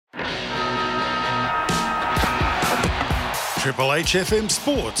Triple H FM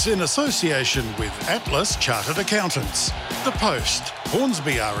Sports in association with Atlas Chartered Accountants. The Post,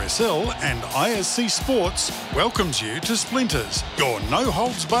 Hornsby RSL and ISC Sports welcomes you to Splinters, your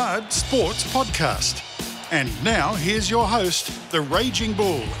no-holds-barred sports podcast. And now here's your host, the Raging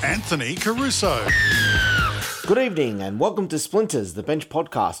Bull, Anthony Caruso. Good evening and welcome to Splinters, the bench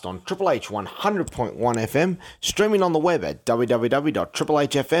podcast on Triple H 100.1 FM, streaming on the web at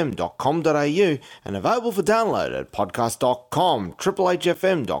www.triplehfm.com.au and available for download at podcast.com,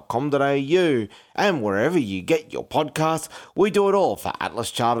 triplehfm.com.au, and wherever you get your podcasts. We do it all for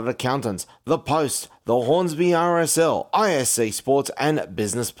Atlas Chartered Accountants, The Post, the Hornsby RSL, ISC Sports and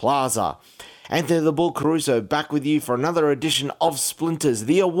Business Plaza. Anthony the Bull Caruso back with you for another edition of Splinters,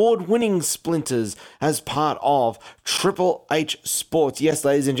 the award-winning Splinters, as part of Triple H Sports. Yes,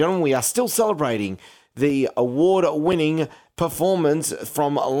 ladies and gentlemen, we are still celebrating the award-winning performance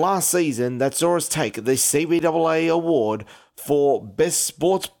from last season that saw us take the CBAA award for Best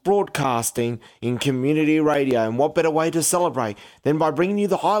Sports Broadcasting in Community Radio. And what better way to celebrate than by bringing you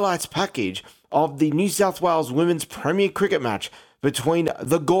the highlights package of the New South Wales Women's Premier Cricket match between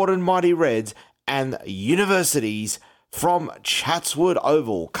the Gordon Mighty Reds and Universities from Chatswood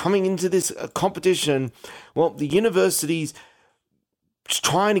Oval. Coming into this competition, well, the Universities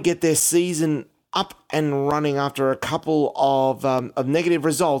trying to get their season up and running after a couple of negative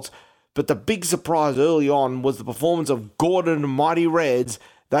results, but the big surprise early on was the performance of Gordon Mighty Reds.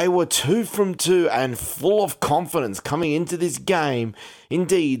 They were 2 from 2 and full of confidence coming into this game.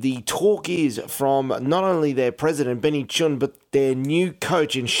 Indeed, the talk is from not only their president, Benny Chun, but their new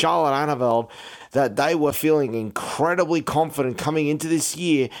coach in Charlotte Anneveld, that they were feeling incredibly confident coming into this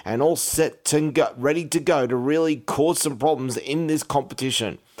year and all set to go, ready to go to really cause some problems in this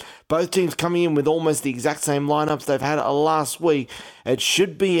competition. Both teams coming in with almost the exact same lineups they've had last week. It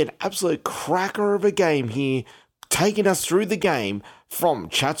should be an absolute cracker of a game here, taking us through the game from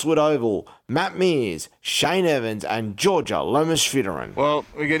Chatswood Oval, Matt Mears, Shane Evans and Georgia Lomas-Fitteran. Well,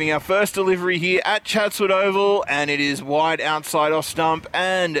 we're getting our first delivery here at Chatswood Oval, and it is wide outside off stump,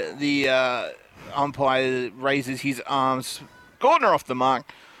 and the umpire raises his arms. Gordon off the mark.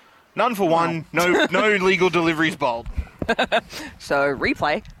 None for one. No legal deliveries bowled. So,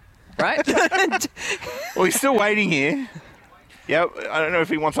 replay, right? Well, he's still waiting here. Yeah, I don't know if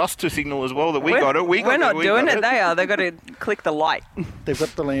he wants us to signal as well that we got it. We're not doing it. They are. They've got to click the light. They've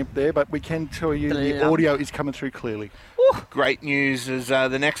got the lamp there, but we can tell you the audio is coming through clearly. Ooh, great news as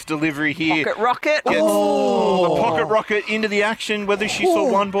the next delivery here. Pocket rocket. The pocket rocket into the action. Whether she saw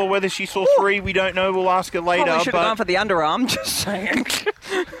one ball, whether she saw three, we don't know. We'll ask her later. Probably should have gone for the underarm, just saying.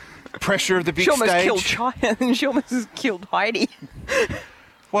 Pressure of the big stage. She almost killed Heidi.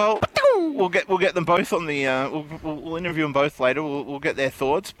 Well, we'll get them both on the. We'll interview them both later. We'll get their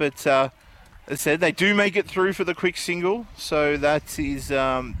thoughts. But as I said, they do make it through for the quick single. So that is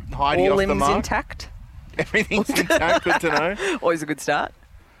Heidi All off the limbs mark. Everything's intact. Everything's intact. Good to know. Always a good start.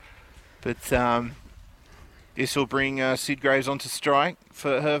 But this will bring Sid Graves onto strike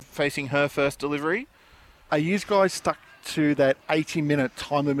for her facing her first delivery. Are you guys stuck to that 80-minute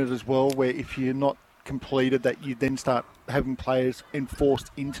time limit as well, where if you're not completed, that you then start having players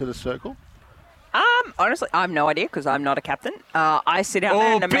enforced into the circle? Honestly, I have no idea because I'm not a captain. I sit out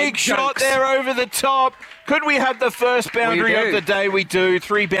there and big make shot jokes. there over the top. Could we have the first boundary of the day? We do.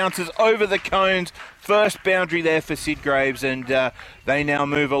 3 bounces over the cones. First boundary there for Sid Graves, and they now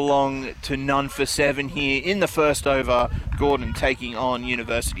move along to none for 7 here in the first over. Gordon taking on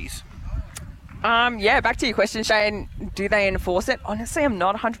Universities. Back to your question, Shane. Do they enforce it? Honestly, I'm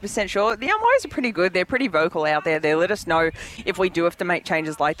not 100% sure. The umpires are pretty good. They're pretty vocal out there. They let us know if we do have to make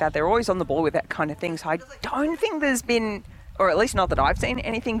changes like that. They're always on the ball with that kind of thing. So I don't think there's been, or at least not that I've seen,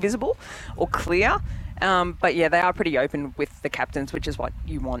 anything visible or clear. But yeah, they are pretty open with the captains, which is what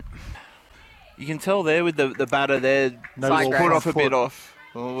you want. You can tell there with the batter there, put off a bit off.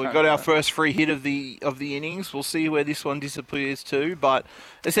 Well, we've got our first free hit of the innings. We'll see where this one disappears to. But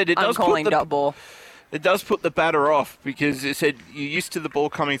as I said, it does put the batter off because it said you're used to the ball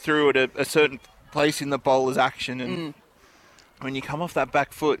coming through at a certain place in the bowler's action, and when you come off that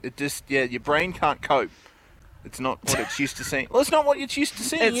back foot, it just your brain can't cope. It's not what it's used to seeing. Well, it's not what it's used to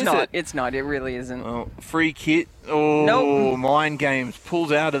seeing. It's not. It really isn't. Well, free kit. Oh, nope. Mind games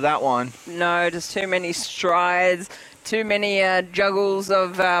pulls out of that one. No, just too many strides. Too many juggles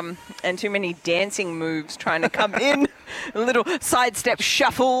of and too many dancing moves trying to come in. Little sidestep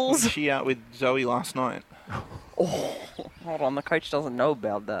shuffles. Was she out with Zoe last night? Oh, hold on. The coach doesn't know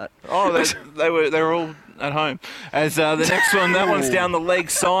about that. Oh, they were all at home. As the next one, that one's down the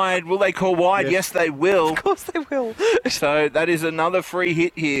leg side. Will they call wide? Yes, they will. Of course they will. So that is another free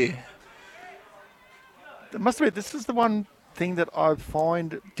hit here. It must be. This is the one thing that I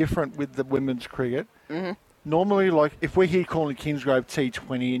find different with the women's cricket. Mm-hmm. Normally, like, if we're here calling Kingsgrove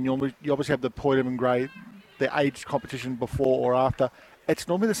T20 and you obviously have the Poydam and Grey, the age competition before or after, it's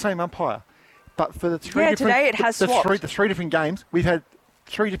normally the same umpire. But for the today it has swapped. The three different games, we've had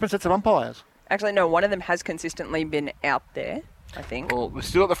 3 different sets of umpires. Actually, no, one of them has consistently been out there, I think. Well, we've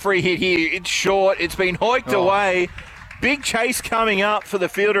still got the free hit here. It's short. It's been hoiked away. Big chase coming up for the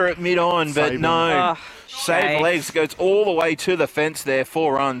fielder at mid-on, but no. Save legs. Goes all the way to the fence there.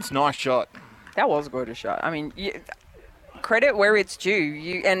 4 runs. Nice shot. That was a gorgeous shot. I mean, credit where it's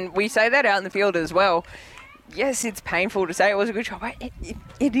due. And we say that out in the field as well. Yes, it's painful to say it was a good shot, but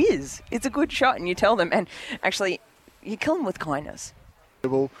it is. It's a good shot, and you tell them. And actually, you kill them with kindness.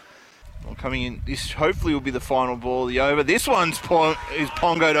 Well, coming in, this hopefully will be the final ball of the over. This one's is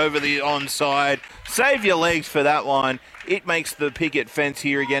pongoed over the onside. Save your legs for that one. It makes the picket fence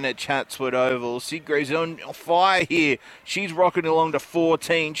here again at Chatswood Oval. Sidgrove's on fire here. She's rocking along to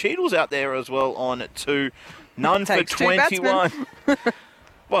 14. Cheadle's out there as well on 2. None for 21.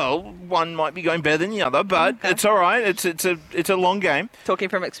 Well, one might be going better than the other, but it's all right. It's a long game. Talking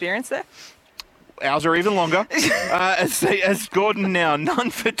from experience there? Ours are even longer. As Gordon now, none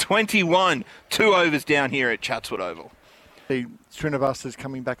for 21. 2 overs down here at Chatswood Oval. The Srinivas is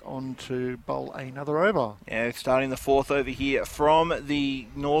coming back on to bowl another over. Yeah, starting the 4th over here from the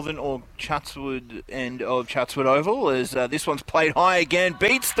northern or Chatswood end of Chatswood Oval. As this one's played high again,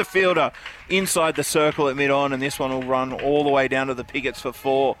 beats the fielder inside the circle at mid-on, and this one will run all the way down to the pickets for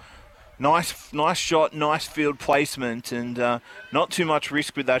 4. Nice shot, nice field placement, and not too much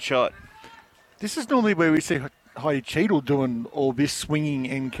risk with that shot. This is normally where we see Heidi Cheadle doing all this swinging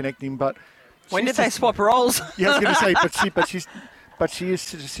and connecting, but when did they swap roles? Yeah, I was going to say, but she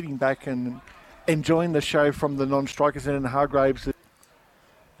is just sitting back and enjoying the show from the non-strikers and Hargraves.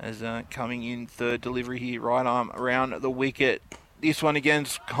 As coming in third delivery here, right arm around the wicket. This one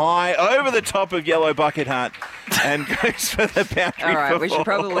against high over the top of Yellow Bucket Hat and goes for the boundary. All right, we should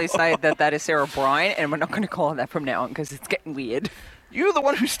probably say that is Sarah Bryan, and we're not going to call her that from now on because it's getting weird. You're the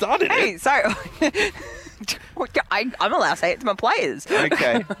one who started it. Hey, so I'm allowed to say it to my players.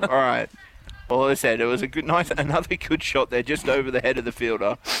 Okay, all right. Well, as I said, it was another good shot there, just over the head of the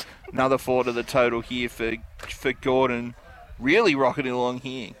fielder. Another 4 to the total here for Gordon. Really rocketing along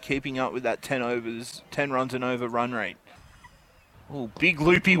here, keeping up with that 10 runs and over run rate. Oh, big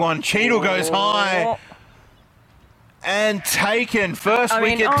loopy one. Cheadle goes high. And taken. First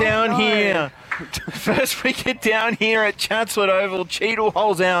wicket down here. First wicket down here at Chatswood Oval. Cheadle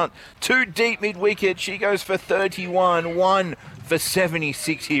holds out. 2 deep mid-wicket. She goes for 31. 1 for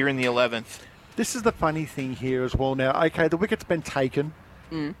 76 here in the 11th. This is the funny thing here as well now. Okay, the wicket's been taken.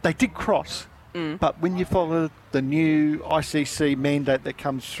 They did cross. But when you follow the new ICC mandate that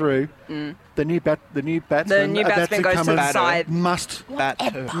comes through, the new batsman goes to the side. Must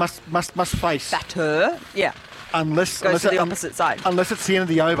face. Batter, yeah. Unless to the opposite side. Unless it's the end of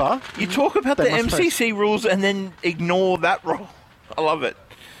the over. You talk about the MCC rules and then ignore that rule. I love it.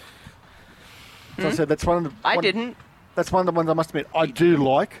 So I said that's one of the. That's one of the ones I must admit I do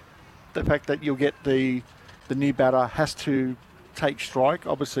like. The fact that you'll get the new batter has to take strike.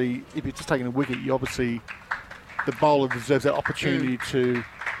 Obviously, if you're just taking a wicket, the bowler deserves that opportunity to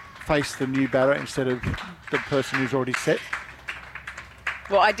face the new batter instead of the person who's already set.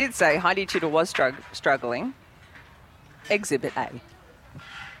 Well, I did say Heidi Cheadle was struggling. Exhibit A.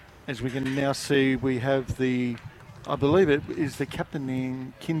 As we can now see, we have I believe it is the captain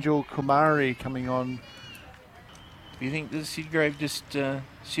in Kinjal Kumari coming on. Do you think that Sidgrove just...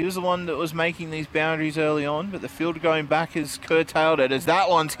 she was the one that was making these boundaries early on, but the fielder going back has curtailed it as that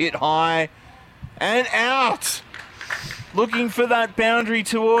one's hit high and out. Looking for that boundary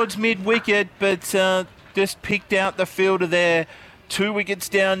towards mid-wicket, but just picked out the fielder there. 2 wickets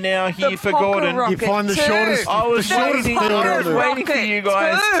down now here for Gordon. You find the shortest. I was waiting for you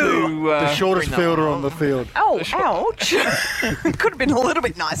guys to... the shortest fielder on the field. Oh, ouch. Could have been a little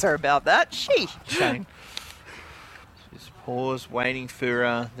bit nicer about that. Shame. Pause, waiting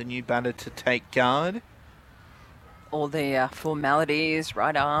for the new batter to take guard. All the formalities,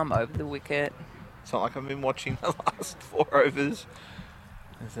 right arm over the wicket. It's not like I've been watching the last 4 overs.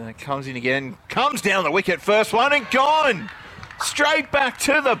 As it comes in again, comes down the wicket, first one and gone! Straight back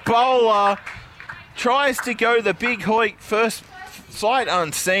to the bowler. Tries to go the big hoik, first sight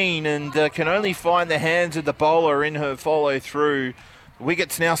unseen, and can only find the hands of the bowler in her follow through. The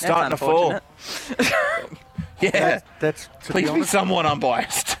wicket's now starting to fall. Yeah, that's please be somewhat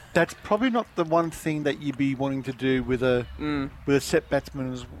unbiased. That's probably not the one thing that you'd be wanting to do with a set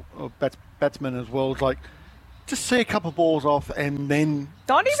batsman as well. It's like just see a couple of balls off and then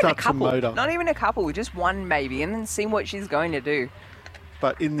not even start a couple. some motor. Not even a couple, just one maybe, and then see what she's going to do.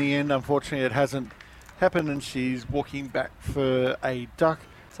 But in the end, unfortunately, it hasn't happened, and she's walking back for a duck.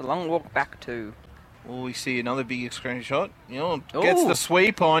 It's a long walk back too. Well, we see another big screen shot. Gets the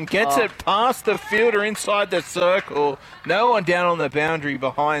sweep on, gets it past the fielder inside the circle. No one down on the boundary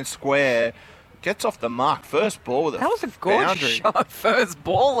behind square. Gets off the mark. First ball with a That was a gorgeous shot. First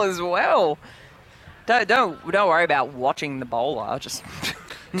ball as well. Don't worry about watching the bowler. Just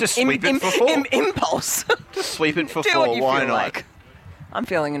sweep it for 4. Impulse. Just sweep it for Do 4. what you Why feel not? like. I'm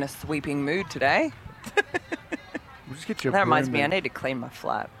feeling in a sweeping mood today. We'll just get you a That reminds broom me, I in. need to clean my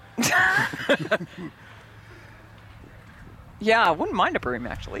flat. Yeah, I wouldn't mind a broom,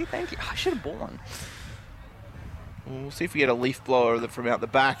 actually. Thank you. I should have bought one. We'll see if we get a leaf blower from out the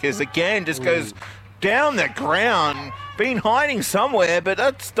back. As again, just goes down the ground. Been hiding somewhere, but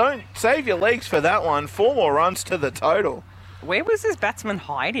don't save your legs for that one. 4 more runs to the total. Where was this batsman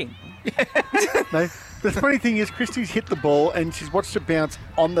hiding? No, the funny thing is, Christie's hit the ball and she's watched it bounce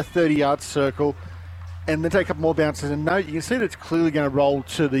on the 30-yard circle, and then take up more bounces. And no, you can see that it's clearly going to roll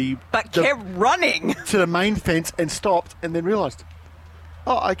to But kept running. to the main fence and stopped, and then realised,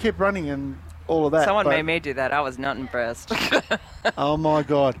 I kept running and all of that. Someone made me do that. I was not impressed. Oh my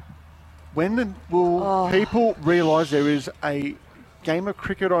God! When will people realise there is a game of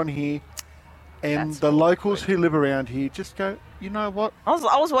cricket on here, and the locals who live around here just go, you know what? I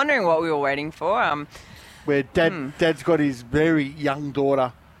was wondering what we were waiting for. Where Dad's got his very young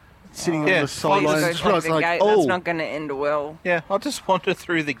daughter sitting on the sidelines. That's not going to end well. Yeah, I'll just wander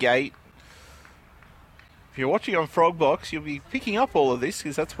through the gate. If you're watching on Frogbox, you'll be picking up all of this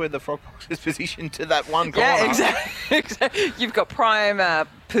because that's where the Frogbox is positioned to that one corner. Yeah, exactly. You've got prime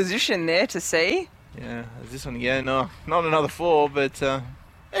position there to see. Yeah, is this one? Yeah, no, not another 4, but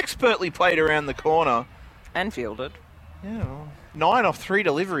expertly played around the corner. And fielded. Yeah, well, 9 off 3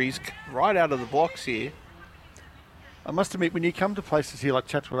 deliveries right out of the blocks here. I must admit, when you come to places here like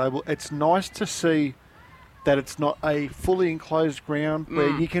Chatswood Oval, it's nice to see that it's not a fully enclosed ground where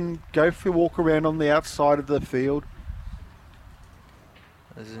you can go for a walk around on the outside of the field.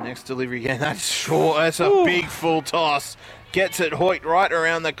 There's the next delivery again. That's short. That's a big full toss. Gets it hoiked right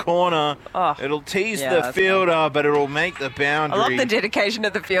around the corner. It'll tease the fielder, but it'll make the boundary. I love the dedication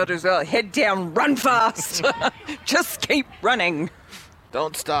of the fielder as well. Head down, run fast. Just keep running.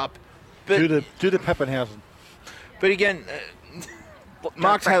 Don't stop. But, Do the Pappenhausen. But again,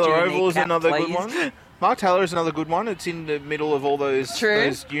 Mark Taylor Oval is another good one. Mark Taylor is another good one. It's in the middle of all those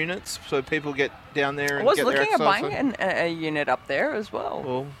units, so people get down there and get their exercise. I was looking at buying a unit up there as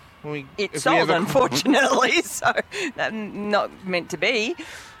well. Well, it's sold, unfortunately, so that's not meant to be.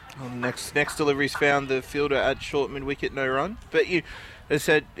 Next delivery's found the fielder at short mid-wicket, no run. But as I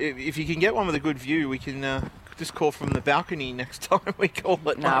said, if you can get one with a good view, we can just call from the balcony next time we call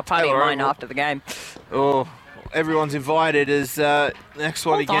it. No, I'll probably mine after the game. Everyone's invited as next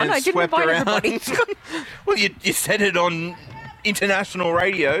one again swept around. Well, you said it on international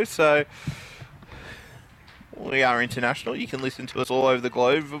radio, so we are international. You can listen to us all over the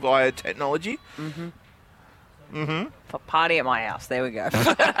globe via technology. For party at my house. There we go.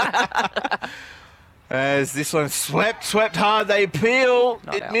 As this one swept hard, they peel.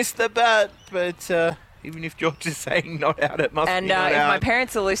 It missed the bat, but even if George is saying not out, it must be not out. And if my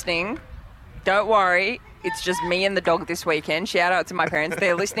parents are listening, don't worry. It's just me and the dog this weekend. Shout out to my parents.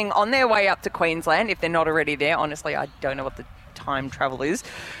 They're listening on their way up to Queensland, if they're not already there. Honestly, I don't know what the time travel is.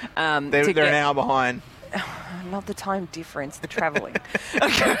 They're an hour behind. Not the time difference, the travelling.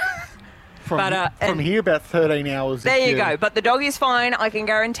 From here, about 13 hours. There you go. But the dog is fine. I can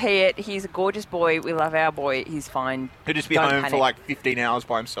guarantee it. He's a gorgeous boy. We love our boy. He's fine. He'll just be home for like 15 hours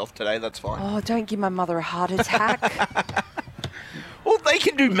by himself today. That's fine. Oh, don't give my mother a heart attack. Well, they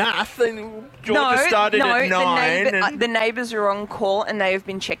can do math. Georgia started at 9. The neighbours are on call and they have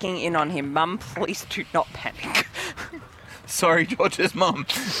been checking in on him. Mum, please do not panic. Sorry, George's mum.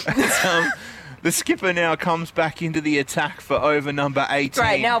 The skipper now comes back into the attack for over number 18.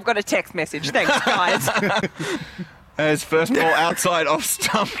 Great, now I've got a text message. Thanks, guys. As first ball outside off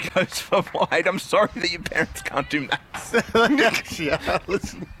stump goes for wide. I'm sorry that your parents can't do maths. Yeah,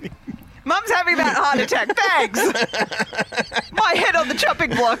 listen. Mum's having that heart attack. Thanks. My head on the chopping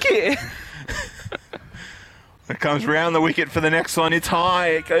block here. It comes round the wicket for the next one. It's high.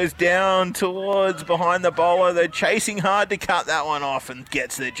 It goes down towards behind the bowler. They're chasing hard to cut that one off and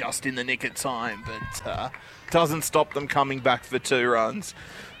gets there just in the nick of time. But doesn't stop them coming back for 2 runs.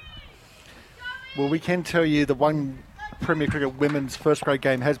 Well, we can tell you the one Premier Cricket women's first grade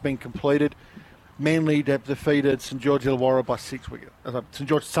game has been completed. Manly have defeated St George Illawarra by 6 wickets. St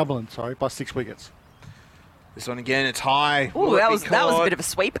George Sutherland, by 6 wickets. This one again, it's high. Ooh, that was a bit of a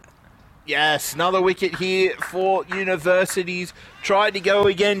sweep. Yes, another wicket here for Universities. Tried to go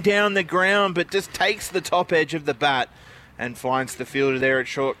again down the ground, but just takes the top edge of the bat and finds the fielder there at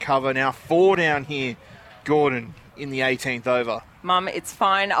short cover. Now 4 down here. Gordon in the 18th over. Mum, it's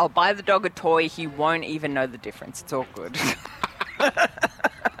fine. I'll buy the dog a toy. He won't even know the difference. It's all good. My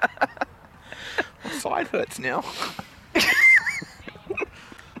side hurts now.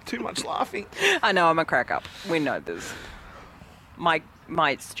 Too much laughing. I know, I'm a crack up. We know this. My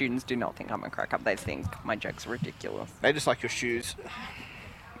students do not think I'm a crack up. They think my jokes are ridiculous. They just like your shoes.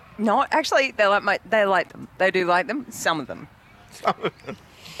 No, actually, they like them. They do like them. Some of them.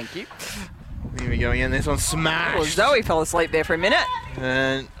 Thank you. Here we go again. This one smashed. Well, Zoe fell asleep there for a minute.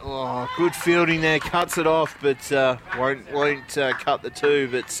 And good fielding there. Cuts it off, but won't cut the 2.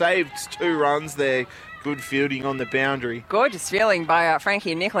 But saved 2 runs there. Good fielding on the boundary. Gorgeous fielding by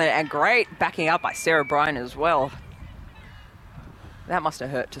Frankie Nicklin, and great backing up by Sarah Bryan as well. That must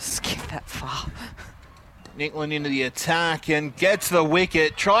have hurt to skip that far. Nicklin into the attack and gets the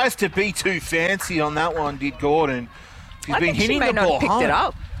wicket. Tries to be too fancy on that one, did Gordon. She's been hitting the ball hard. It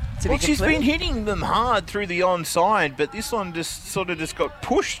up. Well, she's been hitting them hard through the onside, but this one just got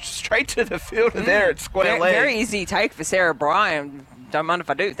pushed straight to the fielder there at square leg. Very easy take for Sarah Bryan. Don't mind if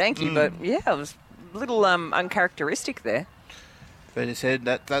I do, thank you. But yeah, it was a little uncharacteristic there. But as I said,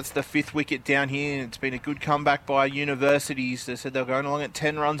 that's the 5th wicket down here. It's been a good comeback by Universities. They said they're going along at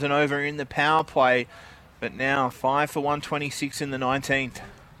 10 runs and over in the power play. But now 5 for 126 in the 19th.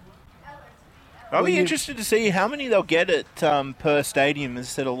 I'll be interested to see how many they'll get at per stadium. As I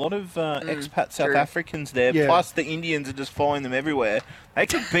said, a lot of expat South Africans there, plus the Indians are just following them everywhere. They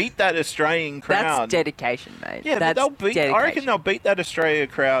could beat that Australian crowd. That's dedication, mate. Yeah, that's dedication. I reckon they'll beat that Australia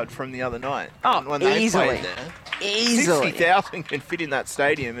crowd from the other night. Oh, when they easily. Played there. Easily. 60,000 can fit in that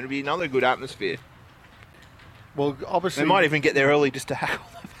stadium. It'll be another good atmosphere. Well, obviously... They might even get there early just to hackle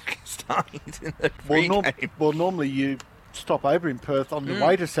the Pakistanis in the pre-game. Normally you stop over in Perth on the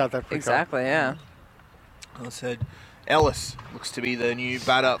way to South Africa. Exactly, yeah. I said, Ellis looks to be the new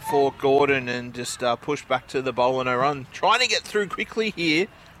batter for Gordon and just pushed back to the bowl on a run. Trying to get through quickly here.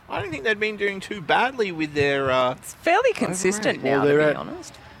 I don't think they've been doing too badly with their... it's fairly consistent now, to be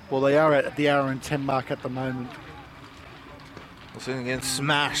honest. Well, they are at the hour and 10 mark at the moment. So again,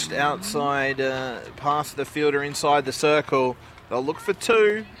 smashed outside, past the fielder inside the circle. They'll look for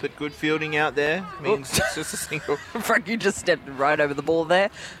 2, but good fielding out there. Means it's just a single. Frankie just stepped right over the ball there.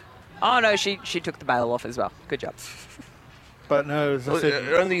 Oh, no, she took the bail off as well. Good job. But no, as I said... I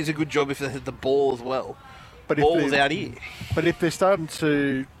don't think it's a good job if they hit the ball as well. But Ball's out here. But if they're starting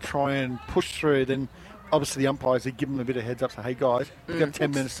to try and push through, then obviously the umpires are giving them a bit of heads up. So, hey, guys, you've got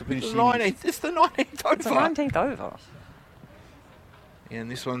 10 minutes to finish. It's the 19th over. It's the 19th over. And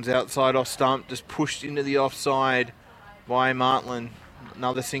this one's outside off stump, just pushed into the offside by Martland.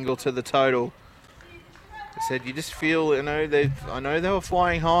 Another single to the total. I said, you just feel, I know they were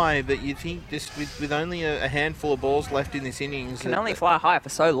flying high, but you think just with only a handful of balls left in this innings. Can only fly high for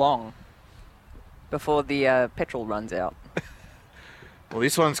so long before the petrol runs out. Well,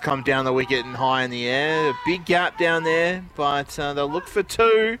 this one's come down the wicket and high in the air. A big gap down there, but they'll look for 2.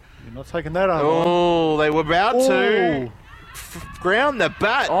 You're not taking that on. Oh, they were about to. Ground the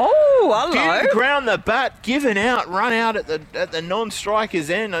bat. Oh, hello. Didn't ground the bat, given out, run out at the non-striker's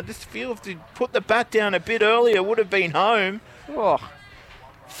end. I just feel if they put the bat down a bit earlier, would have been home. Oh.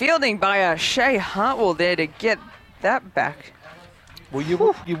 Fielding by Shay Hartwell there to get that back. Well, you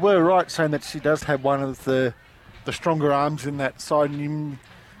were right saying that she does have one of the stronger arms in that side. And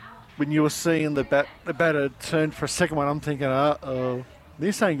when you were seeing the batter turn for a second one, I'm thinking,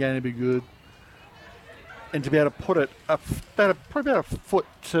 this ain't going to be good. And to be able to put it probably about a foot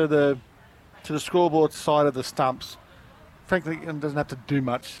to the scoreboard side of the stumps, frankly, it doesn't have to do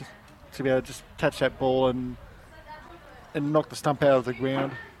much to be able to just catch that ball and knock the stump out of the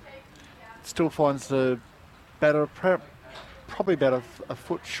ground. It still finds the batter probably about a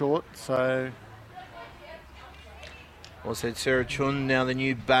foot short. So, well said, Sarah Chun, now the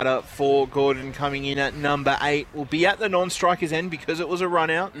new batter for Gordon, coming in at number 8. Will be at the non-striker's end because it was a run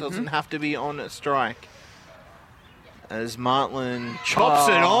out. Doesn't have to be on a strike. As Martland chops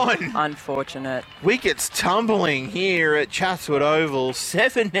it on. Unfortunate. Wickets tumbling here at Chatswood Oval.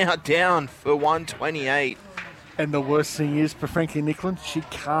 7 now down for 128. And the worst thing is for Frankie Nicklin, she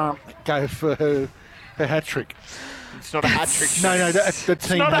can't go for her hat-trick. It's not a hat-trick. No, that's the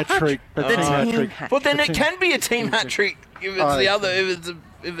team hat-trick. The team hat-trick. But then it can be a team hat-trick if it's the other.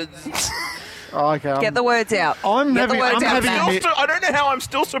 If it's Oh, okay. Get the words out. I don't know how I'm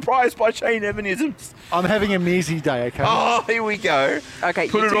still surprised by Shane Evanisms. I'm having a measy day, okay? Oh, here we go. Okay,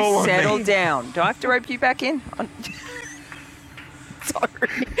 you two settle down. Do I have to rope you back in? Sorry.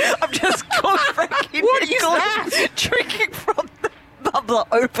 I'm just calling Frankie. What is that? Drinking from the bubbler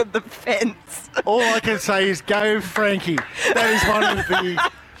over the fence. All I can say is go, Frankie. That is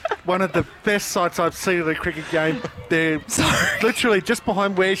one of the best sights I've seen of the cricket game. They're literally just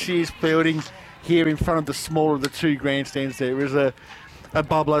behind where she is fielding here in front of the smaller of the two grandstands. There is a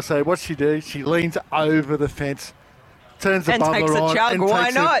bubbler. So what's she do? She leans over the fence, turns the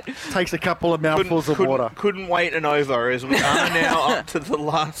bubbler on, takes a couple of mouthfuls of water. Couldn't wait an over as we are now up to the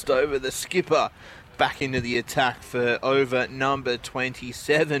last over. The skipper back into the attack for over number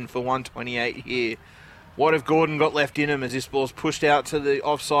 27 for 128 here. What have Gordon got left in him as this ball's pushed out to the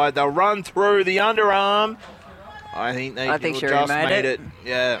offside? They'll run through the underarm. I think she just made it.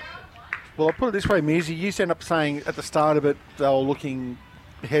 Yeah. Well, I'll put it this way, Mearsy. You ended up saying at the start of it they were looking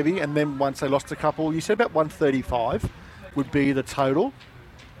heavy, and then once they lost a couple, you said about 135 would be the total.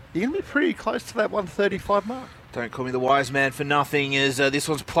 You're going to be pretty close to that 135 mark. Don't call me the wise man for nothing as this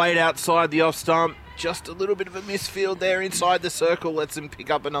one's played outside the off stump. Just a little bit of a misfield there inside the circle. Lets them pick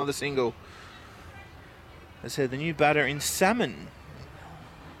up another single. As I said, the new batter in Salmon.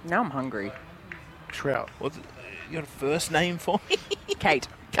 Now I'm hungry. Trout. You got a first name for me? Kate.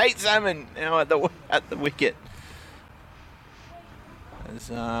 Kate Salmon now at the wicket. As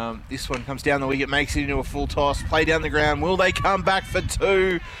this one comes down the wicket, makes it into a full toss. Play down the ground. Will they come back for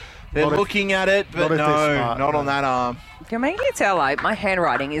two? They're looking at it, but not on that arm. Can make it tell my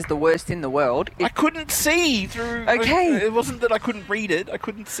handwriting is the worst in the world. I couldn't see through. Okay. It wasn't that I couldn't read it. I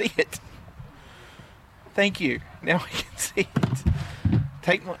couldn't see it. Thank you. Now I can see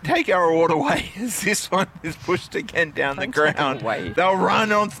it. Take our award away as this one is pushed again down the ground. They'll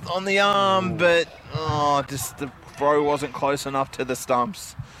run on the arm, but just the throw wasn't close enough to the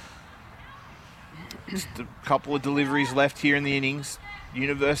stumps. Just a couple of deliveries left here in the innings.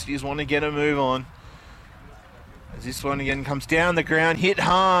 Universities want to get a move on. As this one again comes down the ground, hit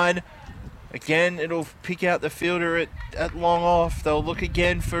hard. Again, it'll pick out the fielder at long off. They'll look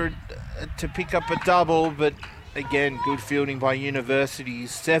again to pick up a double, but again, good fielding by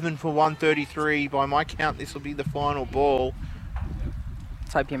Universities. 7 for 133. By my count, this will be the final ball.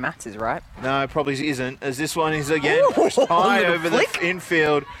 Let's hope your maths is right. No, it probably isn't, as this one is again pushed high over the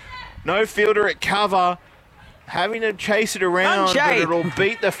infield. No fielder at cover. Having to chase it around, but it'll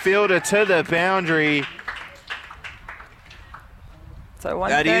beat the fielder to the boundary. So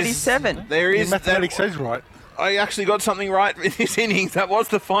 137. There is mathematics says right. I actually got something right in this innings. That was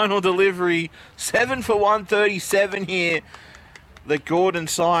the final delivery. 7 for 137 here. The Gordon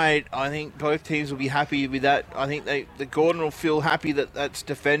side, I think both teams will be happy with that. I think the Gordon will feel happy that that's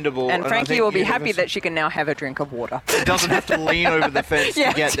defendable. And Frankie will be happy that she can now have a drink of water. It doesn't have to lean over the fence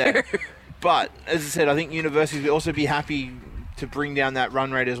to get there. But, as I said, I think University will also be happy to bring down that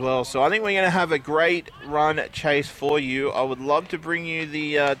run rate as well. So I think we're going to have a great run chase for you. I would love to bring you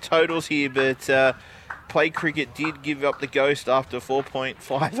the totals here, but Play Cricket did give up the ghost after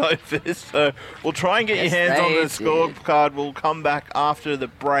 4.5 overs. So we'll try and get your hands on the scorecard. We'll come back after the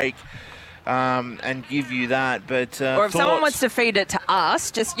break and give you that. But or if someone wants to feed it to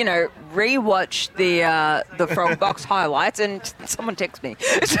us, just, rewatch the Frog Box highlights and someone text me.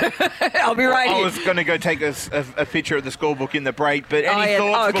 I'll be right here. I was going to go take a picture of the scorebook in the break, but any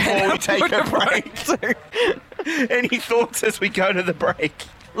thoughts before we take a break? Any thoughts as we go to the break?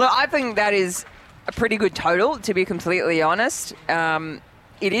 Look, I think that is a pretty good total, to be completely honest.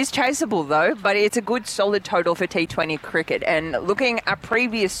 It is chaseable, though, but it's a good, solid total for T20 cricket. And looking at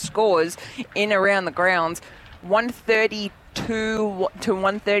previous scores in around the grounds, 132 to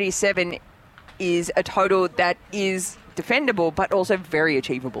 137 is a total that is defendable, but also very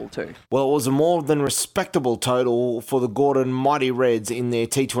achievable too. Well, it was a more than respectable total for the Gordon Mighty Reds in their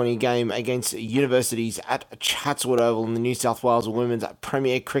T20 game against Universities at Chatswood Oval in the New South Wales Women's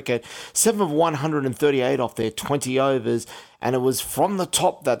Premier Cricket. 7 of 138 off their 20 overs, and it was from the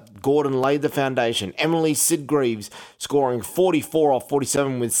top that Gordon laid the foundation. Emily Sidgreaves scoring 44 off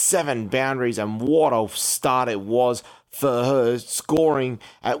 47 with 7 boundaries, and what a start it was for her, scoring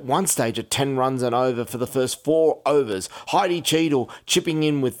at one stage at 10 runs and over for the first 4 overs. Heidi Cheadle chipping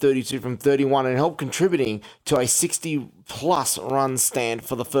in with 32 from 31 and helped contributing to a 60-plus run stand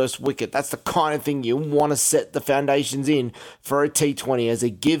for the first wicket. That's the kind of thing you want to set the foundations in for a T20, as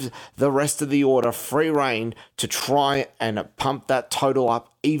it gives the rest of the order free rein to try and pump that total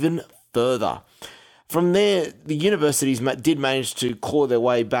up even further. From there, the universities did manage to claw their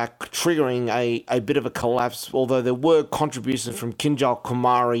way back, triggering a bit of a collapse, although there were contributions from Kinjal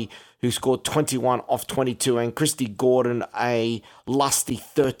Kumari, who scored 21 off 22, and Christy Gordon a lusty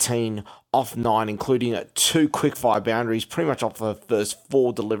 13 off 9, including 2 quickfire boundaries, pretty much off her first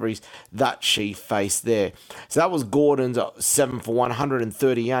 4 deliveries that she faced there. So that was Gordon's 7 for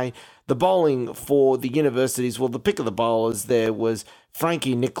 138. The bowling for the universities, well, the pick of the bowlers there was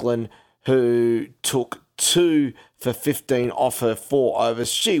Frankie Nicklin, who took 2 for 15 off her 4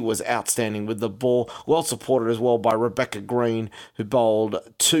 overs. She was outstanding with the ball, well supported as well by Rebecca Green, who bowled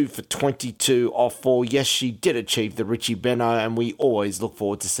 2 for 22 off 4. Yes, she did achieve the Richie Benaud, and we always look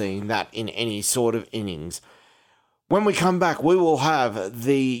forward to seeing that in any sort of innings. When we come back, we will have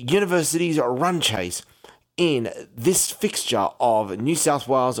the university's run chase in this fixture of New South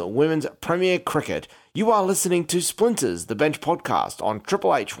Wales Women's Premier Cricket. You are listening to Splinters, the Bench podcast on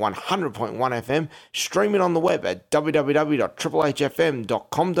Triple H 100.1 FM, streaming on the web at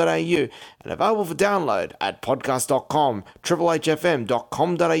www.triplehfm.com.au and available for download at podcast.com,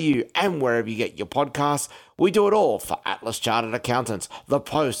 triplehfm.com.au, and wherever you get your podcasts. We do it all for Atlas Chartered Accountants, The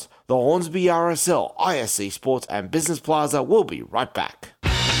Post, the Hornsby RSL, ISC Sports and Business Plaza. We'll be right back.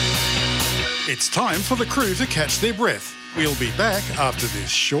 It's time for the crew to catch their breath. We'll be back after this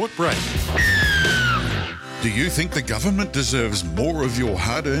short break. Do you think the government deserves more of your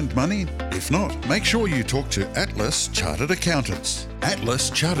hard-earned money? If not, make sure you talk to Atlas Chartered Accountants.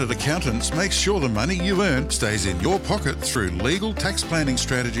 Atlas Chartered Accountants makes sure the money you earn stays in your pocket through legal tax planning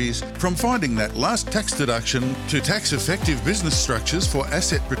strategies, from finding that last tax deduction to tax-effective business structures for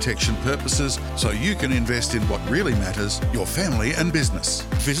asset protection purposes, so you can invest in what really matters, your family and business.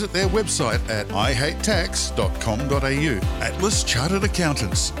 Visit their website at ihatetax.com.au. Atlas Chartered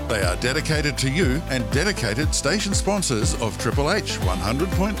Accountants. They are dedicated to you and dedicated station sponsors of Triple H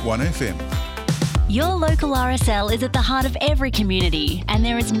 100.1 FM. Your local RSL is at the heart of every community, and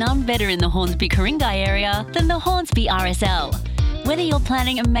there is none better in the Hornsby-Ku-ring-gai area than the Hornsby RSL. Whether you're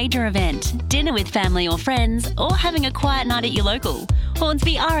planning a major event, dinner with family or friends, or having a quiet night at your local,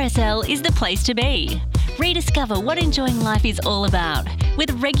 Hornsby RSL is the place to be. Rediscover what enjoying life is all about,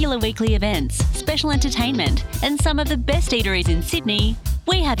 with regular weekly events, special entertainment, and some of the best eateries in Sydney.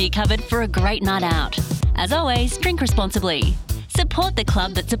 We have you covered for a great night out. As always, drink responsibly. Support the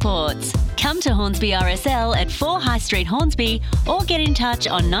club that supports. Come to Hornsby RSL at 4 High Street, Hornsby, or get in touch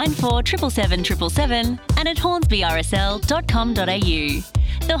on 94 777 777 and at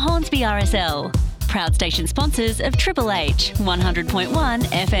hornsbyrsl.com.au. The Hornsby RSL, proud station sponsors of Triple H 100.1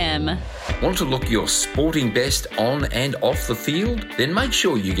 FM. Want to look your sporting best on and off the field? Then make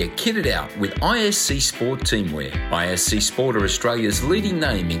sure you get kitted out with ISC Sport Teamwear. ISC Sport are Australia's leading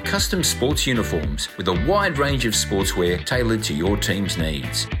name in custom sports uniforms, with a wide range of sportswear tailored to your team's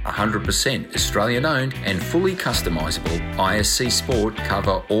needs. 100% Australian owned and fully customisable, ISC Sport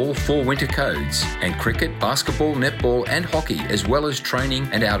cover all 4 winter codes and cricket, basketball, netball and hockey, as well as training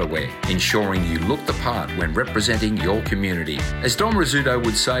and outerwear, ensuring you look the part when representing your community. As Dom Rizzuto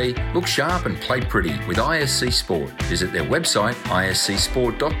would say, look sharp and play pretty with ISC Sport. Visit their website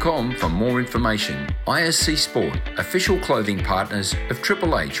iscsport.com for more information. ISC Sport, official clothing partners of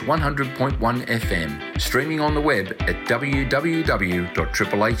Triple H 100.1 FM. Streaming on the web at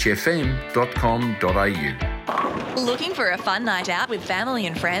www.triplehfm.com.au. Looking for a fun night out with family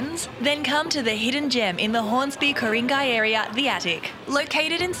and friends? Then come to the hidden gem in the Hornsby-Ku-ring-gai area, The Attic.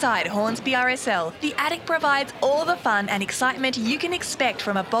 Located inside Hornsby RSL, The Attic provides all the fun and excitement you can expect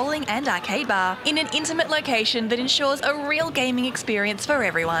from a bowling and arcade bar in an intimate location that ensures a real gaming experience for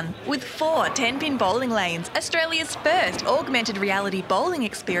everyone. With 4 10-pin bowling lanes, Australia's first augmented reality bowling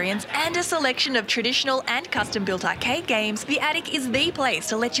experience, and a selection of traditional and custom-built arcade games, The Attic is the place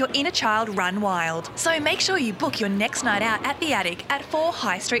to let your inner child run wild. So make sure you book your next night out at The Attic at 4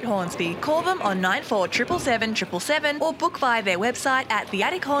 High Street, Hornsby. Call them on 94 777 777 or book via their website at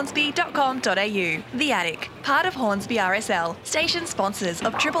theattichornsby.com.au. The Attic, part of Hornsby RSL, station sponsors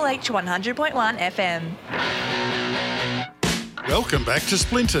of Triple H 100.1 FM. Welcome back to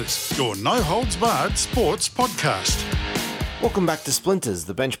Splinters, your no-holds-barred sports podcast. Welcome back to Splinters,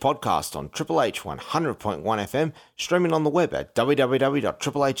 the Bench podcast on Triple H 100.1 FM, streaming on the web at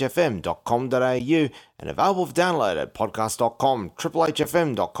www.triplehfm.com.au and available for download at podcast.com,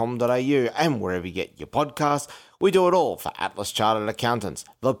 triplehfm.com.au and wherever you get your podcasts. We do it all for Atlas Chartered Accountants,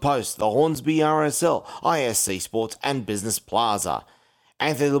 The Post, the Hornsby RSL, ISC Sports and Business Plaza.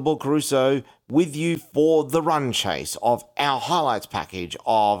 Anthony the Bull Caruso with you for the run chase of our highlights package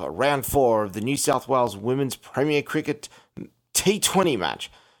of round 4 of the New South Wales Women's Premier Cricket T20 match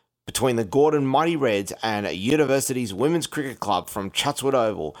between the Gordon Mighty Reds and University's Women's Cricket Club from Chatswood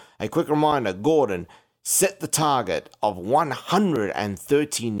Oval. A quick reminder, Gordon set the target of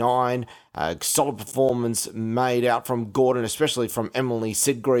 139. Solid performance made out from Gordon, especially from Emily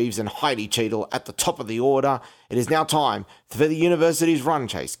Sidgreaves and Heidi Cheadle at the top of the order. It is now time for the University's run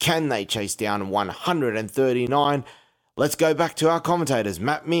chase. Can they chase down 139? Let's go back to our commentators,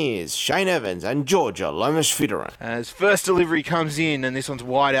 Matt Mears, Shane Evans and Georgia Lomas-Fitteran. As first delivery comes in, and this one's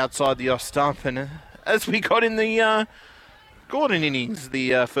wide outside the off stump, and as we got in the Gordon innings,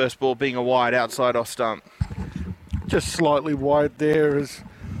 the first ball being a wide outside off stump. Just slightly wide there as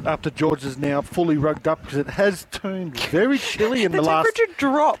after George is now fully rugged up because it has turned very chilly in the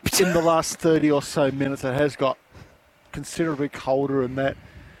dropped in the last 30 or so minutes. It has got considerably colder and that.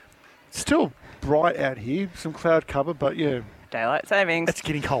 Still bright out here, some cloud cover, but yeah. Daylight savings. It's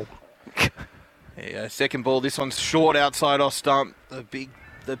getting cold. Yeah, second ball. This one's short outside off stump. The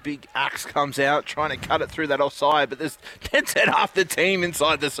big axe comes out, trying to cut it through that offside, but there's half the team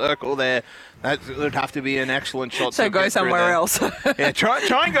inside the circle there. That would have to be an excellent shot. So go somewhere else. Yeah, try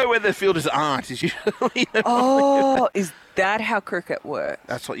and go where the fielders aren't. Is usually is that how cricket works?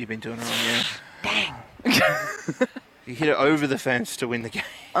 That's what you've been doing wrong, yeah. Dang. You hit it over the fence to win the game.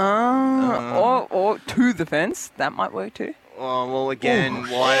 Or to the fence. That might work too. Oh, well,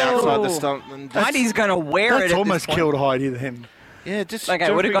 again, wide outside the stump. Heidi's going to wear that's it. That's almost killed Heidi then. Yeah, just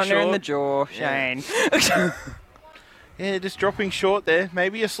okay. Would have gone there in the jaw, Shane. Yeah, just dropping short there.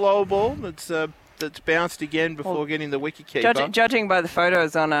 Maybe a slower ball that's bounced again before getting the wicket keeper. Judging by the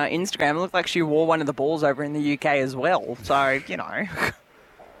photos on Instagram, it looked like she wore one of the balls over in the UK as well. So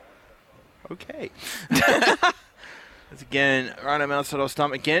Okay. It's again, right outside off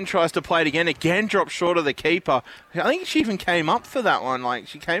stump. Again, tries to play it again. Again, drops short of the keeper. I think she even came up for that one. Like,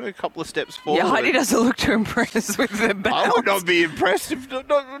 she came a couple of steps forward. Yeah, Heidi doesn't look too impressed with the bounce. I would not be impressed,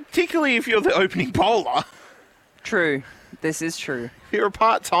 particularly if you're the opening bowler. True. This is true. If you're a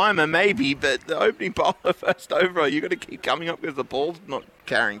part-timer, maybe, but the opening bowler first over, you've got to keep coming up because the ball's not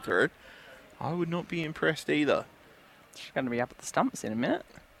carrying through. I would not be impressed either. She's going to be up at the stumps in a minute.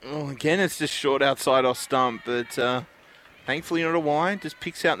 Well, again, it's just short outside off stump, but thankfully not a wide. Just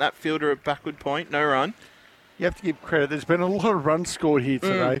picks out that fielder at backward point. No run. You have to give credit. There's been a lot of runs scored here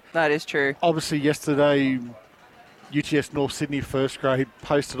today. That is true. Obviously, yesterday, UTS North Sydney first grade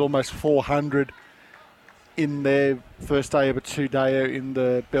posted almost 400 in their first day of a two-dayer in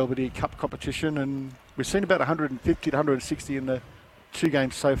the Belvedere Cup competition, and we've seen about 150 to 160 in the two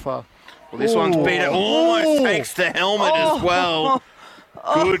games so far. Well, this one's beat it. Almost takes the helmet as well.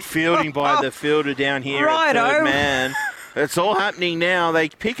 Good fielding by the fielder down here at third man. It's all happening now. They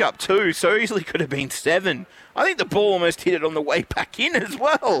pick up 2, so easily could have been 7. I think the ball almost hit it on the way back in as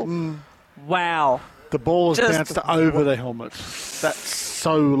well. Wow. The ball has bounced over the helmets. That's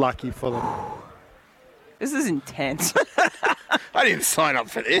so lucky for them. This is intense. I didn't sign up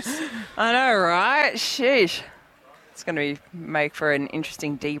for this. I know, right? Sheesh. It's going to make for an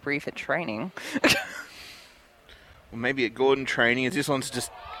interesting debrief at training. Well, maybe at Gordon training, as this one's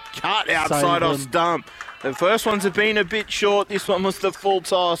just cut outside off stump. The first ones have been a bit short. This one was the full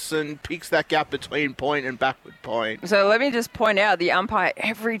toss and picks that gap between point and backward point. So let me just point out, the umpire,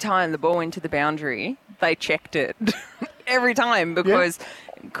 every time the ball went to the boundary, they checked it. Every time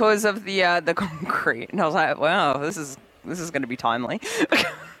because of the concrete. And I was like, wow, this is going to be timely.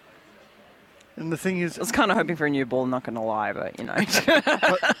 And the thing is, I was kind of hoping for a new ball, not going to lie, but you know.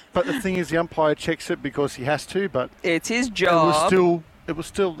 but the thing is, the umpire checks it because he has to. But it's his job.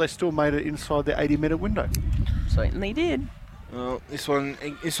 They still made it inside the 80-minute window. Certainly did. Well, this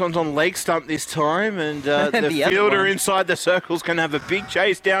one's on leg stump this time, and the fielder inside the circle's going to have a big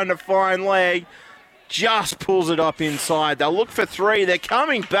chase down to fine leg. Just pulls it up inside. They'll look for 3. They're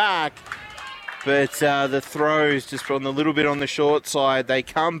coming back. But the throws just from the little bit on the short side. They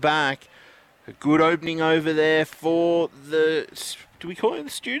come back. A good opening over there for the... Do we call it the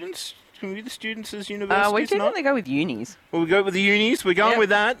students? Can we be the students as universities? We typically go with unis. Well, we go with the unis. We're going with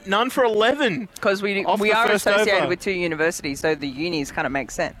that. None for 11. Because we are associated with 2 universities, so the unis kind of make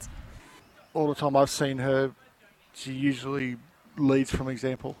sense. All the time I've seen her, she usually leads from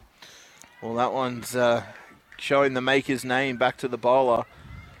example. Well, that one's showing the maker's name back to the bowler.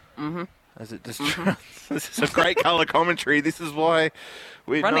 Mm-hmm. As it just this is a great colour commentary. This is why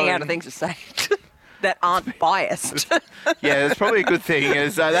we're running out of things to say that aren't biased. Yeah, it's probably a good thing.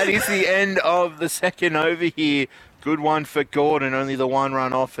 As that is the end of the second over here. Good one for Gordon. Only the 1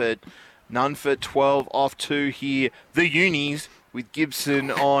 run off it. None for 12 off 2 here. The unis with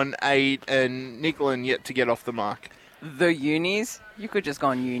Gibson on 8 and Nicklin yet to get off the mark. The unis? You could just go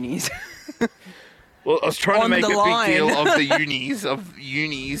on unis. Well, I was trying to make a big deal of the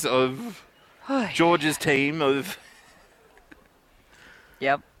unis of George's team of.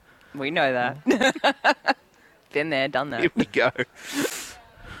 Yep. We know that. Been there, done that. Here we go.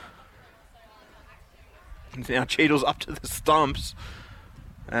 Now Cheadle's up to the stumps.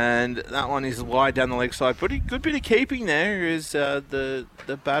 And that one is wide down the leg side. Pretty good bit of keeping there as the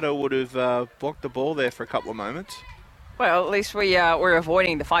batter would have blocked the ball there for a couple of moments. Well, at least we're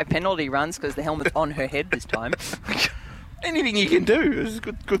avoiding the 5 penalty runs because the helmet's on her head this time. Anything you can do is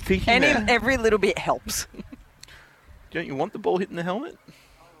good thinking there. Every little bit helps. Don't you want the ball hitting the helmet?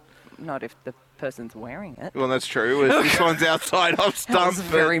 Not if the person's wearing it. Well, that's true. This one's outside off stump. That was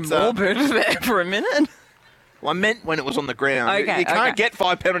very morbid there for a minute. Well, I meant when it was on the ground. Okay, you can't get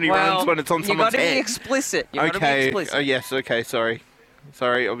 5 penalty runs when it's on someone's head. You've got to be explicit. Okay. Oh, yes. Okay. Sorry.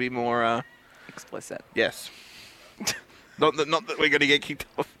 I'll be more... explicit. Yes. not that we're going to get kicked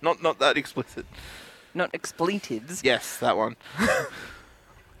off. Not that explicit. Not expletives. Yes, that one.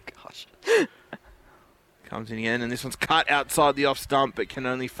 Gosh. Comes in again, and this one's cut outside the off stump, but can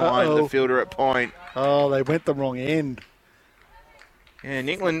only find the fielder at point. Oh, they went the wrong end. Yeah,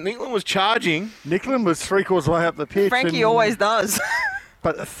 Nicklin was charging. Nicklin was 3/4 way up the pitch. Frankie always does.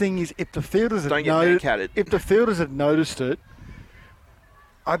 But the thing is, if the fielders had noticed it,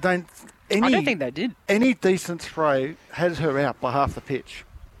 I don't think they did. Any decent throw has her out by half the pitch.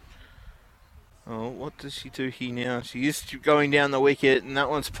 Oh, what does she do here now? She is going down the wicket, and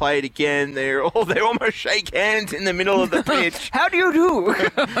that one's played again. They almost shake hands in the middle of the pitch. How do you do?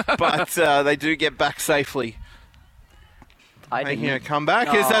 But they do get back safely. Making a comeback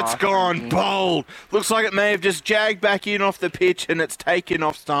as that's gone. Bold. Looks like it may have just jagged back in off the pitch, and it's taken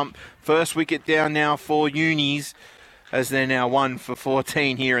off stump. First wicket down now for Unis, as they're now 1 for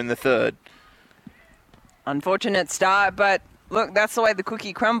 14 here in the third. Unfortunate start, but look, that's the way the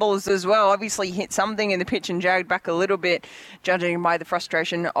cookie crumbles as well. Obviously hit something in the pitch and jagged back a little bit, judging by the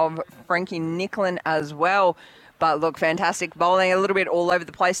frustration of Frankie Nicklin as well. But look, fantastic bowling, a little bit all over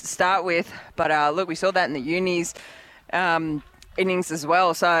the place to start with. But look, we saw that in the Unis innings as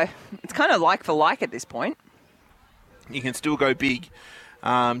well. So it's kind of like for like at this point. You can still go big,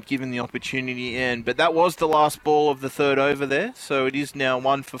 given the opportunity in. But that was the last ball of the third over there. So it is now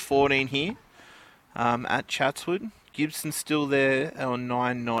 1 for 14 here at Chatswood. Gibson's still there on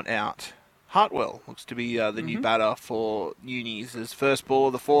 9 not out. Hartwell looks to be the new batter for Unis. His first ball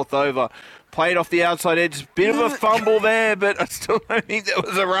of the fourth over. Played off the outside edge. Bit of a fumble there, but I still don't think there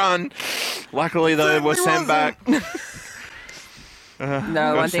was a run. Luckily, though, we're sent back.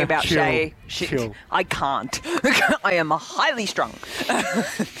 No, one thing about Shay, I can't. I am highly strung.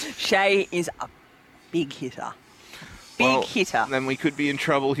 Shay is a big hitter. Big hitter. Then we could be in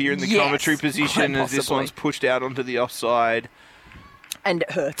trouble here in the commentary position as this one's pushed out onto the offside. And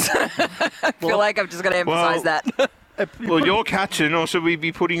it hurts. I feel like I've just got to emphasise that. Well, you're catching, or should we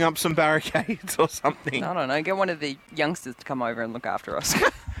be putting up some barricades or something? I don't know. Get one of the youngsters to come over and look after us.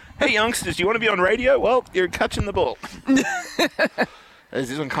 Hey, youngsters, do you want to be on radio? Well, you're catching the ball. As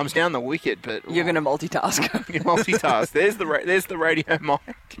this one comes down the wicket, but... You're going to multitask. You multitask. There's the radio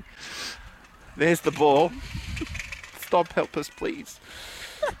mic. There's the ball. Stop, help us, please.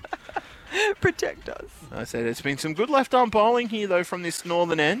 Protect us. I said it's been some good left-arm bowling here, though, from this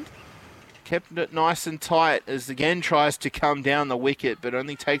northern end. Kept it nice and tight as again tries to come down the wicket, but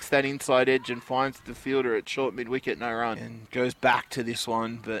only takes that inside edge and finds the fielder at short mid-wicket, no run. And goes back to this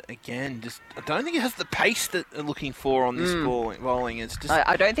one, but again, I don't think it has the pace that they're looking for on this bowling. It's just...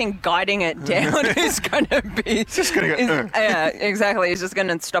 I don't think guiding it down is going to be... It's just going to go... Yeah, exactly. It's just going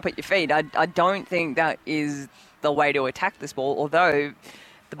to stop at your feet. I don't think that is the way to attack this ball, although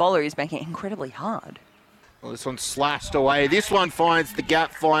the bowler is making it incredibly hard. Well, this one's slashed away. This one finds the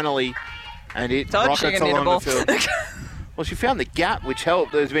gap finally. And it rockets along the field. Well, she found the gap, which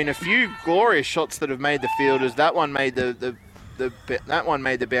helped. There's been a few glorious shots that have made the fielders. That one made that one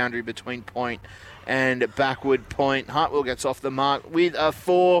made the boundary between point and backward point. Hartwell gets off the mark with a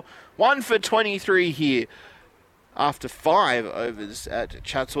 4. 1 for 23 here after 5 overs at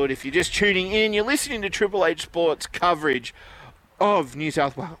Chatswood. If you're just tuning in, you're listening to Triple H Sports coverage of New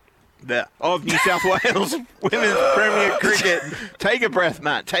South Wales Women's Premier Cricket. Take a breath,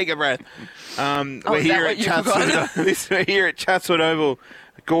 Matt. Take a breath. We're here at Chatswood Oval.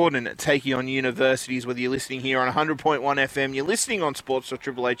 Gordon taking on Universities, whether you're listening here on 100.1 FM, you're listening on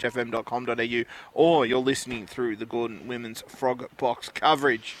sports.triplehfm.com.au, or you're listening through the Gordon Women's Frog Box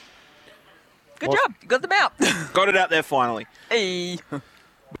coverage. Good job. You got them out. Got it out there finally. Hey.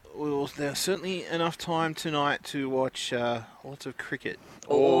 Well, there's certainly enough time tonight to watch lots of cricket.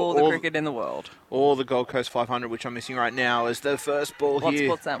 All the cricket in the world. Or the Gold Coast 500, which I'm missing right now, is the first ball here.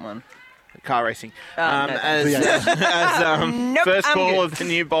 What's that one? Car racing. Nope, First ball of the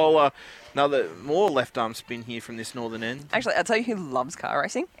new bowler, more left arm spin here from this northern end. Actually, I'll tell you who loves car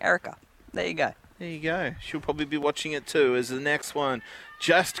racing. Erica. There you go. There you go. She'll probably be watching it too as the next one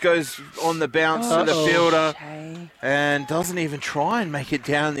just goes on the bounce to the fielder and doesn't even try and make it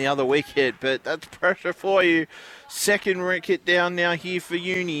down the other wicket, but that's pressure for you. Second wicket down now here for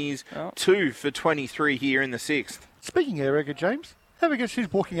Unis. 2 for 23 here in the 6th. Speaking of Erica, James, have a guess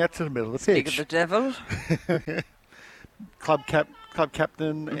who's walking out to the middle of the pitch? Speak of the devil. Club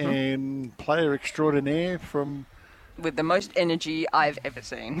captain and player extraordinaire from... With the most energy I've ever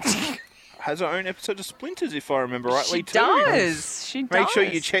seen. Has her own episode of Splinters, if I remember rightly, She does. Make sure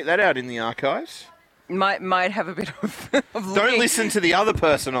you check that out in the archives. Might have a bit of Don't listen to the other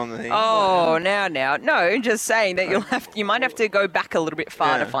person on the thing. Oh, now. No, just saying that you might have to go back a little bit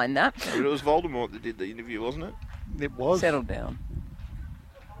far to find that. But it was Voldemort that did the interview, wasn't it? It was. Settle down.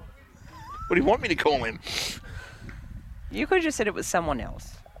 What do you want me to call him? You could have just said it was someone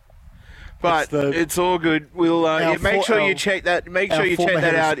else. But it's all good. We'll make sure you check that. Make sure you check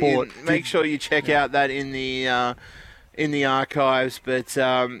that out. Make sure you check out that in the archives. But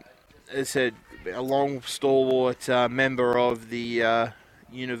as I said, a long stalwart member of the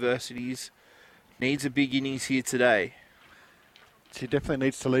universities needs a big innings here today. She definitely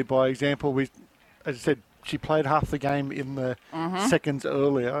needs to lead by example. As I said, she played half the game in the seconds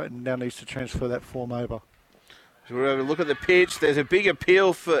earlier, and now needs to transfer that form over. So we'll have a look at the pitch. There's a big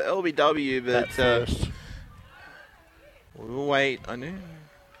appeal for LBW, but we'll wait. I know.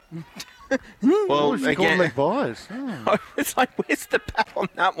 Well, she's again, leg buys. It's like, where's the bat on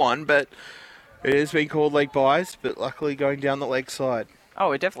that one? But it has been called leg buys, but luckily going down the leg side.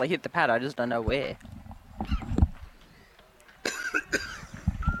 Oh, it definitely hit the pad. I just don't know where.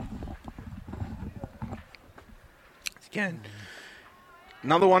 Again.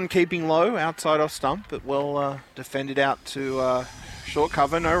 Another one keeping low, outside off stump, but well defended out to short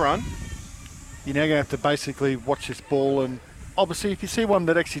cover, no run. You're now going to have to basically watch this ball, and obviously if you see one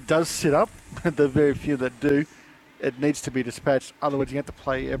that actually does sit up, there are very few that do, it needs to be dispatched. Otherwise you have to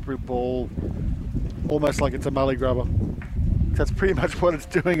play every ball almost like it's a mully grubber. That's pretty much what it's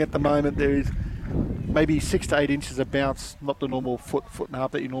doing at the moment. There is maybe 6 to 8 inches of bounce, not the normal foot and a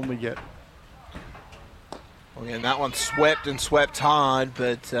half that you normally get. Well, again, that one swept hard,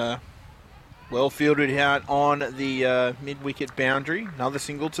 but well fielded out on the mid-wicket boundary. Another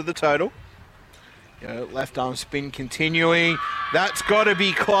single to the total. Left arm spin continuing. That's got to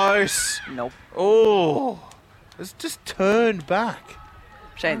be close. Nope. Oh, it's just turned back.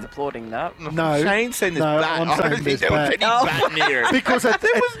 Shane's applauding that. No. Shane's saying there's bat. I don't think there was any bat near it. Because there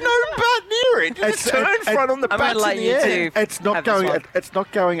was no bat near it. It just turned front on the bats in the air. It's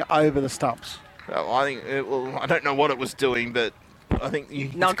not going over the stumps. Well, I think I don't know what it was doing, but I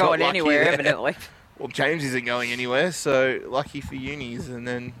think not going anywhere, evidently. Well, James isn't going anywhere, so lucky for Unis. And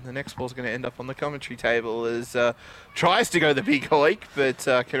then the next ball's going to end up on the commentary table as tries to go the big hoik, but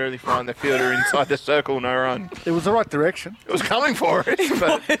can only find the fielder inside the circle, no run. It was the right direction. It was coming for it,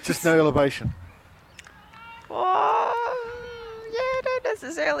 but just no elevation. Well, yeah, don't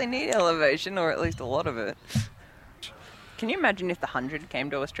necessarily need elevation, or at least a lot of it. Can you imagine if the 100 came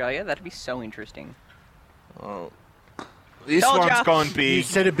to Australia? That'd be so interesting. Oh, this one's gone big. You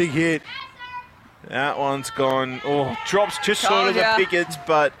said a big hit. That one's gone. Oh, drops just short of the wickets,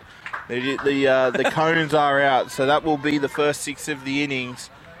 but the cones are out. So that will be the first 6 of the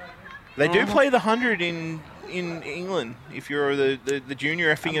innings. They do play the 100 in England. If you're the junior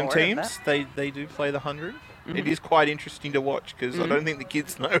Effingham teams, they do play the 100. Mm-hmm. It is quite interesting to watch because I don't think the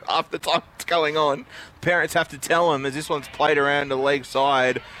kids know half the time what's going on. Parents have to tell them as this one's played around the leg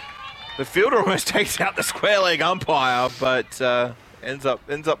side. The fielder almost takes out the square leg umpire, but ends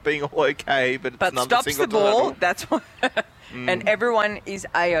up being all okay. But it's another stops single the ball. total. That's what. And everyone is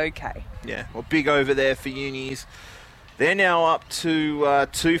A-okay. Yeah, well, big over there for Unis. They're now up to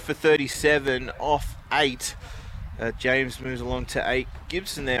 2 for 37 off 8. James moves along to 8.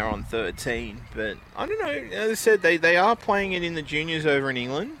 Gibson there on 13. But I don't know. As I said, they are playing it in the juniors over in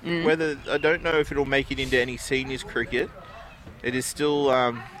England. Whether I don't know if it'll make it into any seniors cricket. It is still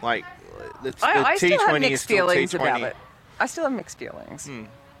like the I T20 still have mixed is still feelings T20. about it. I still have mixed feelings.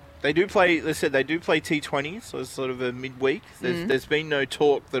 They do play. They said they do play T20s, so it's sort of a midweek. There's been no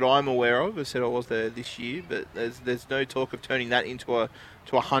talk that I'm aware of. I said I was there this year, but there's no talk of turning that into a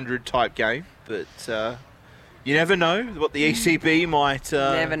 100 type game. But you never know what the ECB might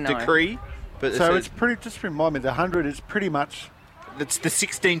decree. But so it's pretty. Just remind me, the 100 is pretty much. It's the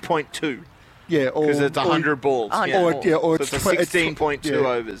 16.2. Yeah, because it's 100 balls. Or it's 16.2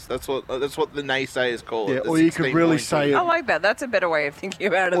 overs. That's what the naysayers call it. Or you could really say... I like that. That's a better way of thinking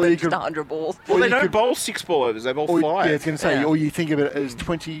about it than just 100 balls. Well, they don't bowl 6 ball overs. They bowl 5. Yeah, I was going to say, or you think of it as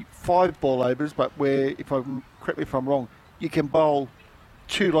 25 ball overs, but correct me if I'm wrong, you can bowl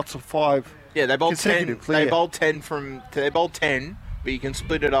 2 lots of 5. Yeah, they bowl 10. They bowl 10 but you can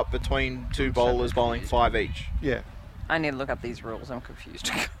split it up between 2 bowlers bowling 5 each. Yeah. I need to look up these rules. I'm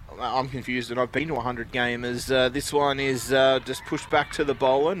confused. I'm confused, and I've been to 100 gamers. This one is just pushed back to the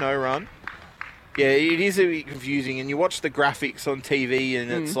bowler, no run. Yeah, it is a bit confusing, and you watch the graphics on TV,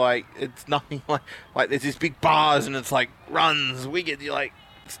 and it's like, it's nothing like there's these big bars, and it's like runs, wickets. You're like,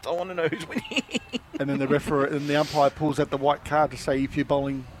 I want to know who's winning. And then the umpire pulls out the white card to say if you're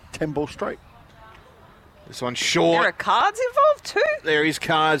bowling 10 balls straight. This one's short. There are cards involved too? There is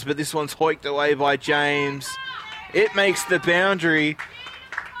cards, but this one's hoiked away by James. It makes the boundary.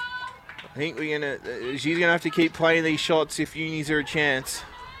 I think she's gonna have to keep playing these shots if Unis are a chance.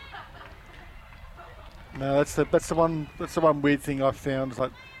 No, that's the one weird thing I've found is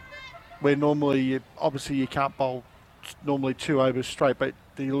like where normally obviously you can't bowl normally 2 overs straight, but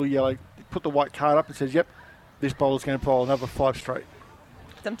the little yellow put the white card up and says, "Yep, this bowler's going to bowl another 5 straight."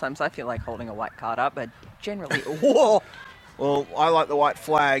 Sometimes I feel like holding a white card up, but generally, whoa. Well, I like the white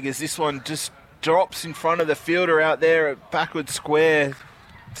flag as this one just drops in front of the fielder out there at backward square.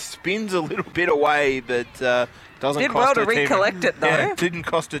 Spins a little bit away, but doesn't did cost well to a team. recollect it though. Yeah, didn't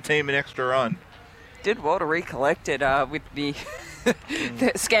cost a team an extra run. Did well to recollect it with the,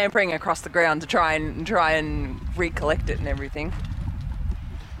 the scampering across the ground to try and recollect it and everything.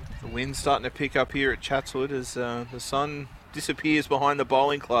 The wind's starting to pick up here at Chatswood as the sun disappears behind the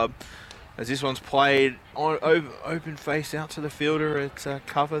bowling club. As this one's played on open face out to the fielder at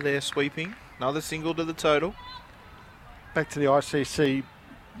cover there, sweeping. Another single to the total. Back to the ICC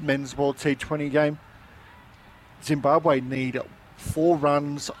Men's World T20 game. Zimbabwe need 4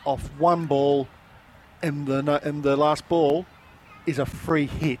 runs off 1 ball, and the last ball is a free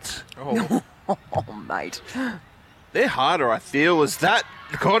hit. Oh, mate. They're harder, I feel. Is that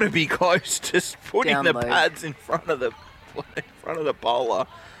got to be close? Just putting the pads in front of the bowler.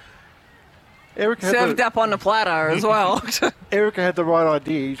 Served up on the platter as well. Erica had the right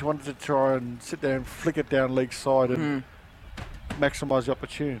idea. She wanted to try and sit there and flick it down leg side and maximise the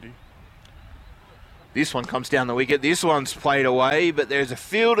opportunity. This one comes down the wicket. This one's played away, but there's a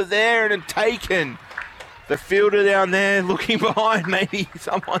fielder there and taken. The fielder down there looking behind, maybe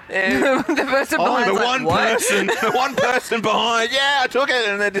someone there. The person behind. The one person behind. Yeah, I took it,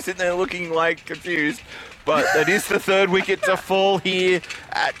 and they're just sitting there looking like confused. But that is the 3rd wicket to fall here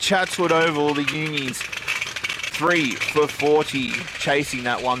at Chatswood Oval. The Unis 3 for 40, chasing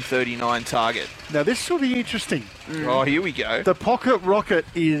that 139 target. Now this will be interesting. Oh, here we go. The pocket rocket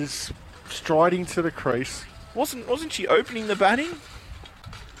is striding to the crease. Wasn't she opening the batting?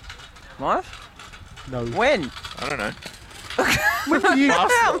 What? No. When? I don't know.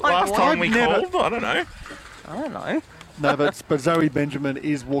 last time we called? I don't know. No, but Zoe Benjamin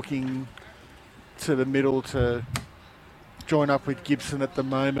is walking to the middle to join up with Gibson at the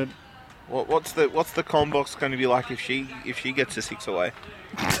moment. What's the combox going to be like if she gets a 6 away?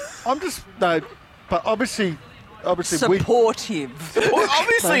 But obviously supportive.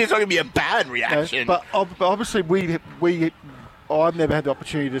 Obviously, it's not going to be a bad reaction. But obviously, I've never had the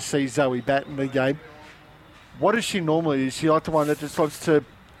opportunity to see Zoe bat in the game. What is she normally? Is she like the one that just likes to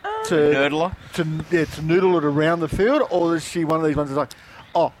noodler? To noodle it around the field, or is she one of these ones that's like,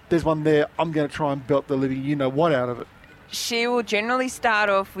 oh, there's one there, I'm going to try and belt the living you-know-what out of it? She will generally start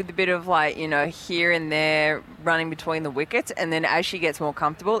off with a bit of here and there running between the wickets, and then as she gets more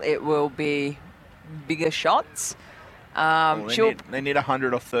comfortable, it will be bigger shots. They need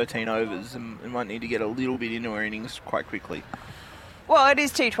 100 off 13 overs and might need to get a little bit into her innings quite quickly. Well, it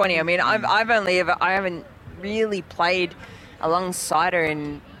is T20. I mean, I haven't really played alongside her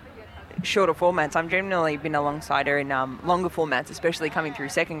in shorter formats. I've generally been alongside her in longer formats, especially coming through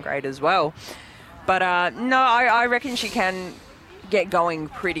 2nd grade as well. But no, I reckon she can get going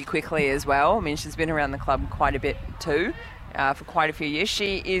pretty quickly as well. I mean, she's been around the club quite a bit too, for quite a few years.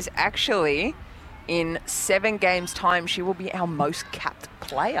 She is actually, in 7 games' time, she will be our most capped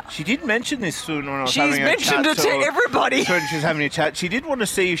player. She did mention this when I was having a chat. She's mentioned it to everybody. When she was having a chat, she did want to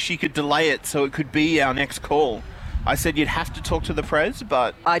see if she could delay it so it could be our next call. I said you'd have to talk to the Prez,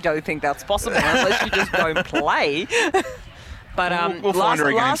 but I don't think that's possible unless you just don't play. But we'll last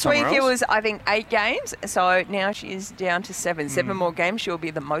week else. it was, I think, 8 games. So now she is down to 7. 7 more games. She'll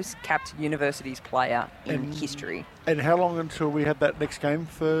be the most capped universities player in history. And how long until we have that next game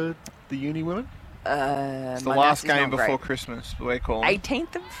for the uni women? It's the last game before Christmas, we're calling.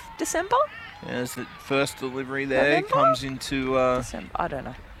 18th of December? Yeah, the first delivery there. November? Comes into... December. I don't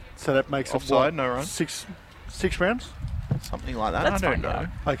know. So that makes offside, no run. Six rounds? Something like that. I don't know.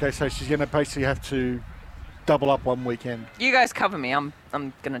 Okay, so she's going to basically have to double up one weekend. You guys cover me. I'm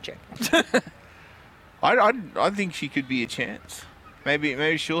going to check. I think she could be a chance.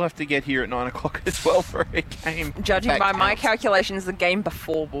 Maybe she'll have to get here at 9 o'clock as well for a game. Judging by my calculations, the game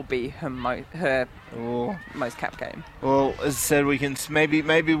before will be her most cap game. Well, as I said, we can maybe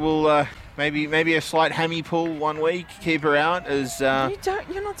we'll maybe a slight hammy pull 1 week, keep her out as.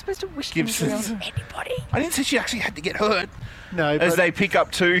 You're not supposed to wish injury on anybody. I didn't say she actually had to get hurt. No, as they pick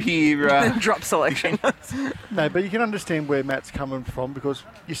up 2 here. Drop selection. No, but you can understand where Matt's coming from because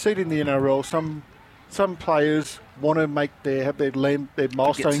you see it in the NRL. Some players want to have their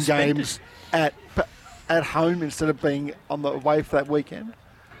milestone games at home instead of being on the away for that weekend.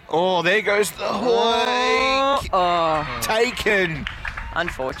 Oh, there goes the hoik. Taken.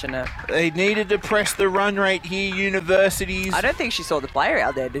 Unfortunate. They needed to press the run rate here, Universities. I don't think she saw the player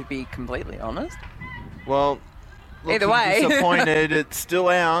out there, to be completely honest. Well, either way. Disappointed. It's still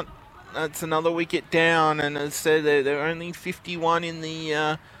out. That's another wicket down, and as I said, they're only 51 in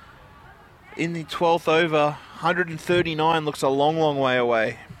the 12th over. 139 looks a long, long way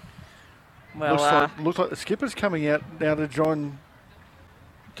away. Well, looks like the skipper's coming out now to join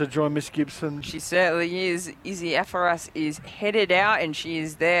Miss Gibson. She certainly is. Izzy Afaras is headed out, and she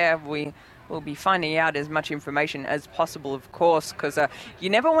is there. We will be finding out as much information as possible, of course, because you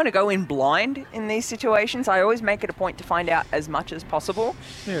never want to go in blind in these situations. I always make it a point to find out as much as possible.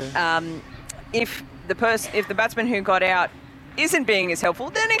 Yeah. If the batsman who got out isn't being as helpful,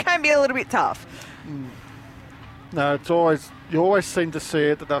 then it can be a little bit tough. No, you always seem to see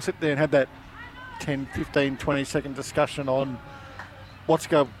it that they'll sit there and have that 10, 15, 20-second discussion on what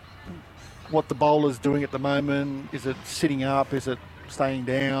the bowler's doing at the moment. Is it sitting up? Is it staying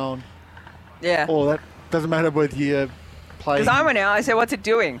down? Yeah. Or that doesn't matter whether you're playing. Because I went out, I said, what's it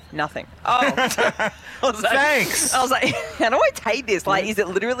doing? Nothing. Oh. Thanks. I was like, how do I take this? Like, is it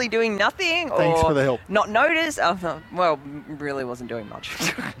literally doing nothing? Thanks for the help. Not notice? Well, really wasn't doing much.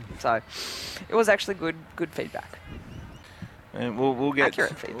 So it was actually good feedback. And we'll get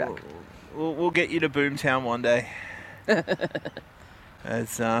accurate feedback. We'll get you to Boomtown one day.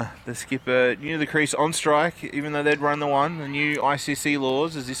 As the skipper new to the crease on strike, even though they'd run the new ICC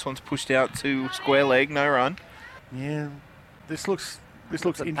laws, as this one's pushed out to square leg, no run. Yeah, this looks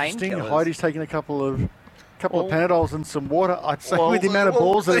interesting. Heidi's taking a couple of Panadols and some water. I'd say with the amount of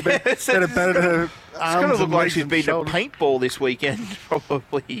balls that have batted her arms. It's going to look like she's been to paintball this weekend,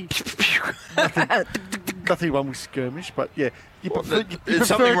 probably. Nothing wrong with skirmish, but yeah. There's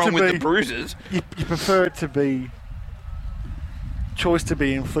something wrong with the bruises. You prefer it to be choice to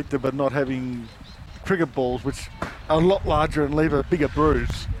be inflicted, but not having cricket balls, which are a lot larger and leave a bigger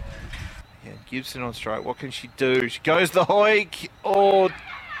bruise. Yeah, Gibson on strike. What can she do? She goes the hoik. Oh,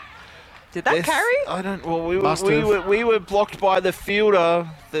 did that carry? I don't. Well, we were blocked by the fielder.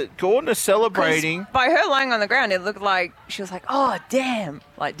 That Gordon is celebrating. By her lying on the ground, it looked like she was like, "Oh, damn!"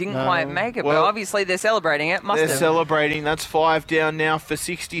 Like didn't quite make it. But obviously they're celebrating it. They're celebrating. That's 5 down now for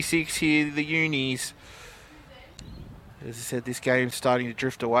 66 here. The Unis. As I said, this game's starting to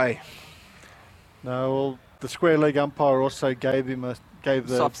drift away. No, well, the square leg umpire also gave the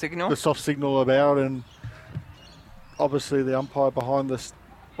soft signal. The soft signal about, and obviously the umpire behind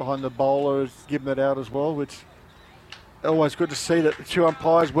the bowler is giving it out as well, which always good to see that the two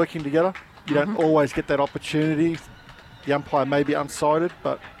umpires working together. You don't always get that opportunity. The umpire may be unsighted,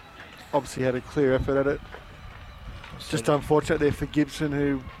 but obviously had a clear effort at it. Just unfortunate there for Gibson,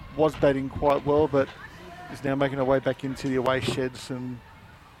 who was batting quite well, but is now making her way back into the away sheds. And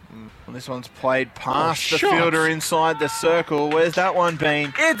well, this one's played past the fielder inside the circle. Where's that one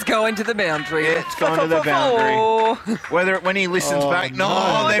been? It's going to the boundary. It's going to the boundary. When he listens back,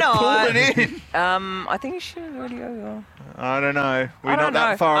 they pulled it in. I think it should have already go. I don't know. We're not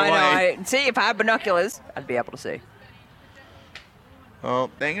that far away. I know. See, if I had binoculars, I'd be able to see. Well,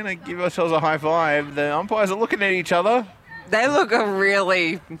 they're going to give ourselves a high five. The umpires are looking at each other. They look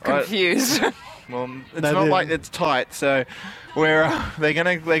really confused. Well, it's not like it's tight, so they're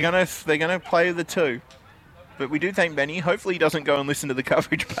gonna play the two. But we do thank Benny. Hopefully, he doesn't go and listen to the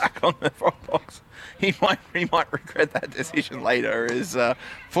coverage back on the front box. He might regret that decision later. As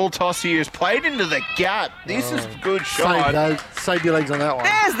full toss here is played into the gap. This is a good shot. Save your legs on that one.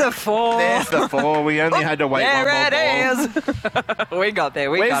 There's the 4. We only had to wait one more ball. There it is. We got there.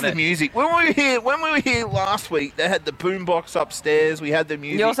 Where's the music? When we were here last week, they had the boombox upstairs. We had the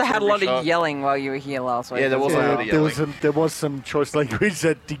music. You also had a lot of yelling while you were here last week. Yeah, there was a lot of yelling. There was some choice language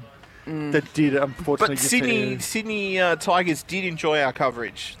that that did unfortunately. But Sydney Tigers did enjoy our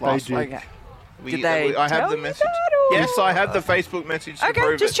coverage last week. Okay. Did they I have the message. Yes, I have the Facebook message to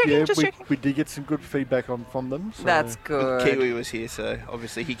prove just it. checking. We did get some good feedback from them. So. That's good. Kiwi was here, so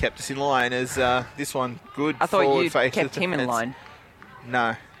obviously he kept us in line as this one good. I thought you kept him in line.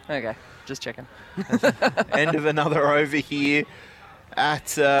 No. Okay, just checking. End of another over here at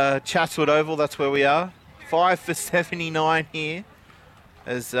Chatswood Oval. That's where we are. 5 for 79 here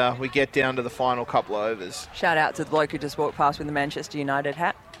as we get down to the final couple of overs. Shout out to the bloke who just walked past with the Manchester United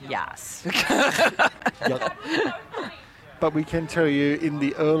hat. Yes. Yep. But we can tell you in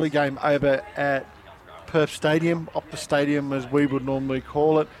the early game over at Perth Stadium, Optus Stadium as we would normally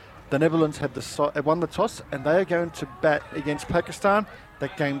call it, the Netherlands had won the toss and they are going to bat against Pakistan.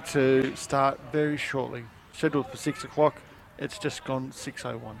 That game to start very shortly. Scheduled for 6 o'clock. It's just gone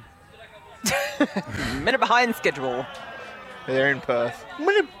 6:01. Minute behind schedule. They're in Perth.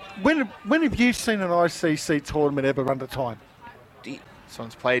 When have you seen an ICC tournament ever run to time? This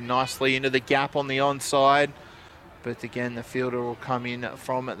one's played nicely into the gap on the onside. But again, the fielder will come in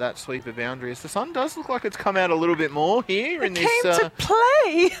from that sweeper boundary. As the sun does look like it's come out a little bit more here in this to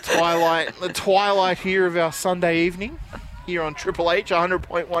play. the twilight here of our Sunday evening here on Triple H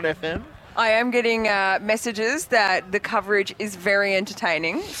 100.1 FM. I am getting messages that the coverage is very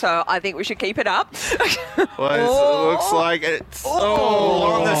entertaining, so I think we should keep it up. Well, it looks like it's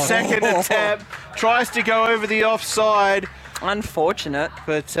on the second attempt. Tries to go over the offside. Unfortunate.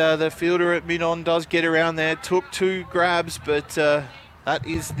 But the fielder at mid-on does get around there. Took 2 grabs, but that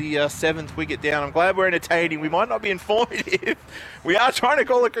is the 7th wicket down. I'm glad we're entertaining. We might not be informative. We are trying to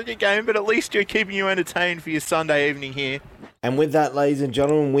call a cricket game, but at least you're keeping you entertained for your Sunday evening here. And with that, ladies and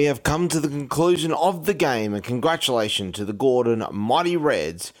gentlemen, we have come to the conclusion of the game. And congratulations to the Gordon Mighty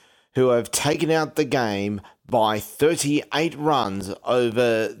Reds, who have taken out the game by 38 runs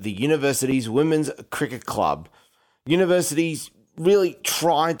over the University's Women's Cricket Club. Universities really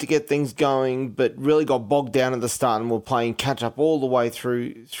tried to get things going, but really got bogged down at the start and were playing catch-up all the way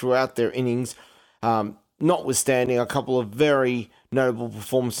throughout their innings, notwithstanding a couple of very notable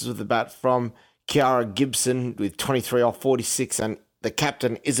performances with the bat from Kiara Gibson with 23 off 46 and the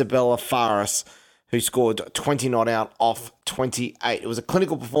captain Isabella Faris, who scored 20 not out off 28. It was a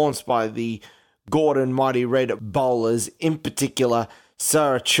clinical performance by the Gordon Mighty Red bowlers, in particular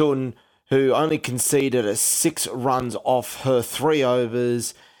Sarah Chun, who only conceded 6 runs off her 3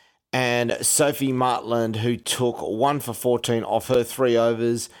 overs, and Sophie Martland, who took 1 for 14 off her 3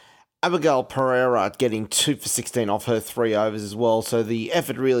 overs. Abigail Pereira getting 2 for 16 off her 3 overs as well. So the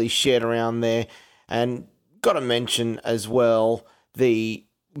effort really shared around there. And got to mention as well the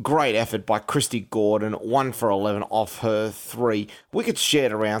great effort by Christy Gordon, 1 for 11 off her 3. Wickets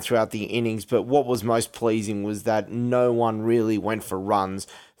shared around throughout the innings, but what was most pleasing was that no one really went for runs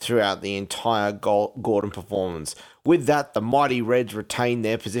throughout the entire Gordon performance. With that, the Mighty Reds retained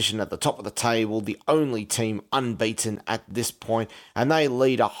their position at the top of the table, the only team unbeaten at this point, and they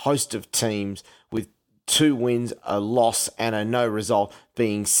lead a host of teams with 2 wins, a loss, and a no result,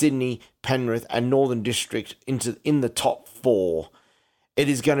 being Sydney, Penrith, and Northern District in the top 4. It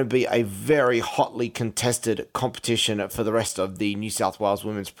is going to be a very hotly contested competition for the rest of the New South Wales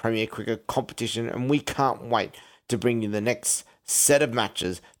Women's Premier Cricket competition, and we can't wait to bring you the next set of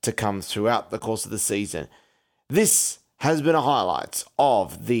matches to come throughout the course of the season. This has been a highlight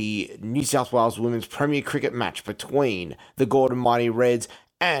of the New South Wales Women's Premier Cricket match between the Gordon Mighty Reds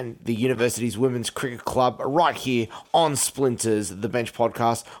and the University's Women's Cricket Club right here on Splinters, the Bench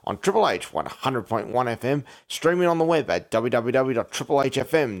podcast on Triple H 100.1 FM, streaming on the web at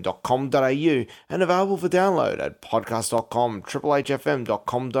www.triplehfm.com.au and available for download at podcast.com,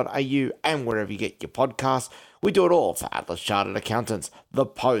 triplehfm.com.au and wherever you get your podcasts. We do it all for Atlas Chartered Accountants, The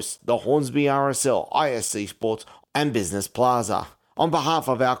Post, the Hornsby RSL, ISC Sports and Business Plaza. On behalf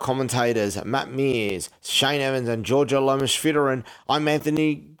of our commentators, Matt Mears, Shane Evans and Georgia Lomas-Fitteran, I'm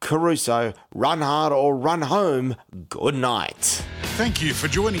Anthony Caruso. Run hard or run home. Good night. Thank you for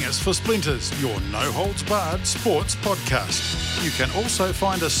joining us for Splinters, your no-holds-barred sports podcast. You can also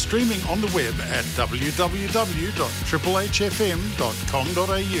find us streaming on the web at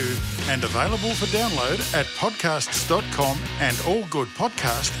www.triplehfm.com.au and available for download at podcasts.com and all good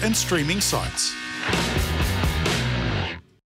podcast and streaming sites.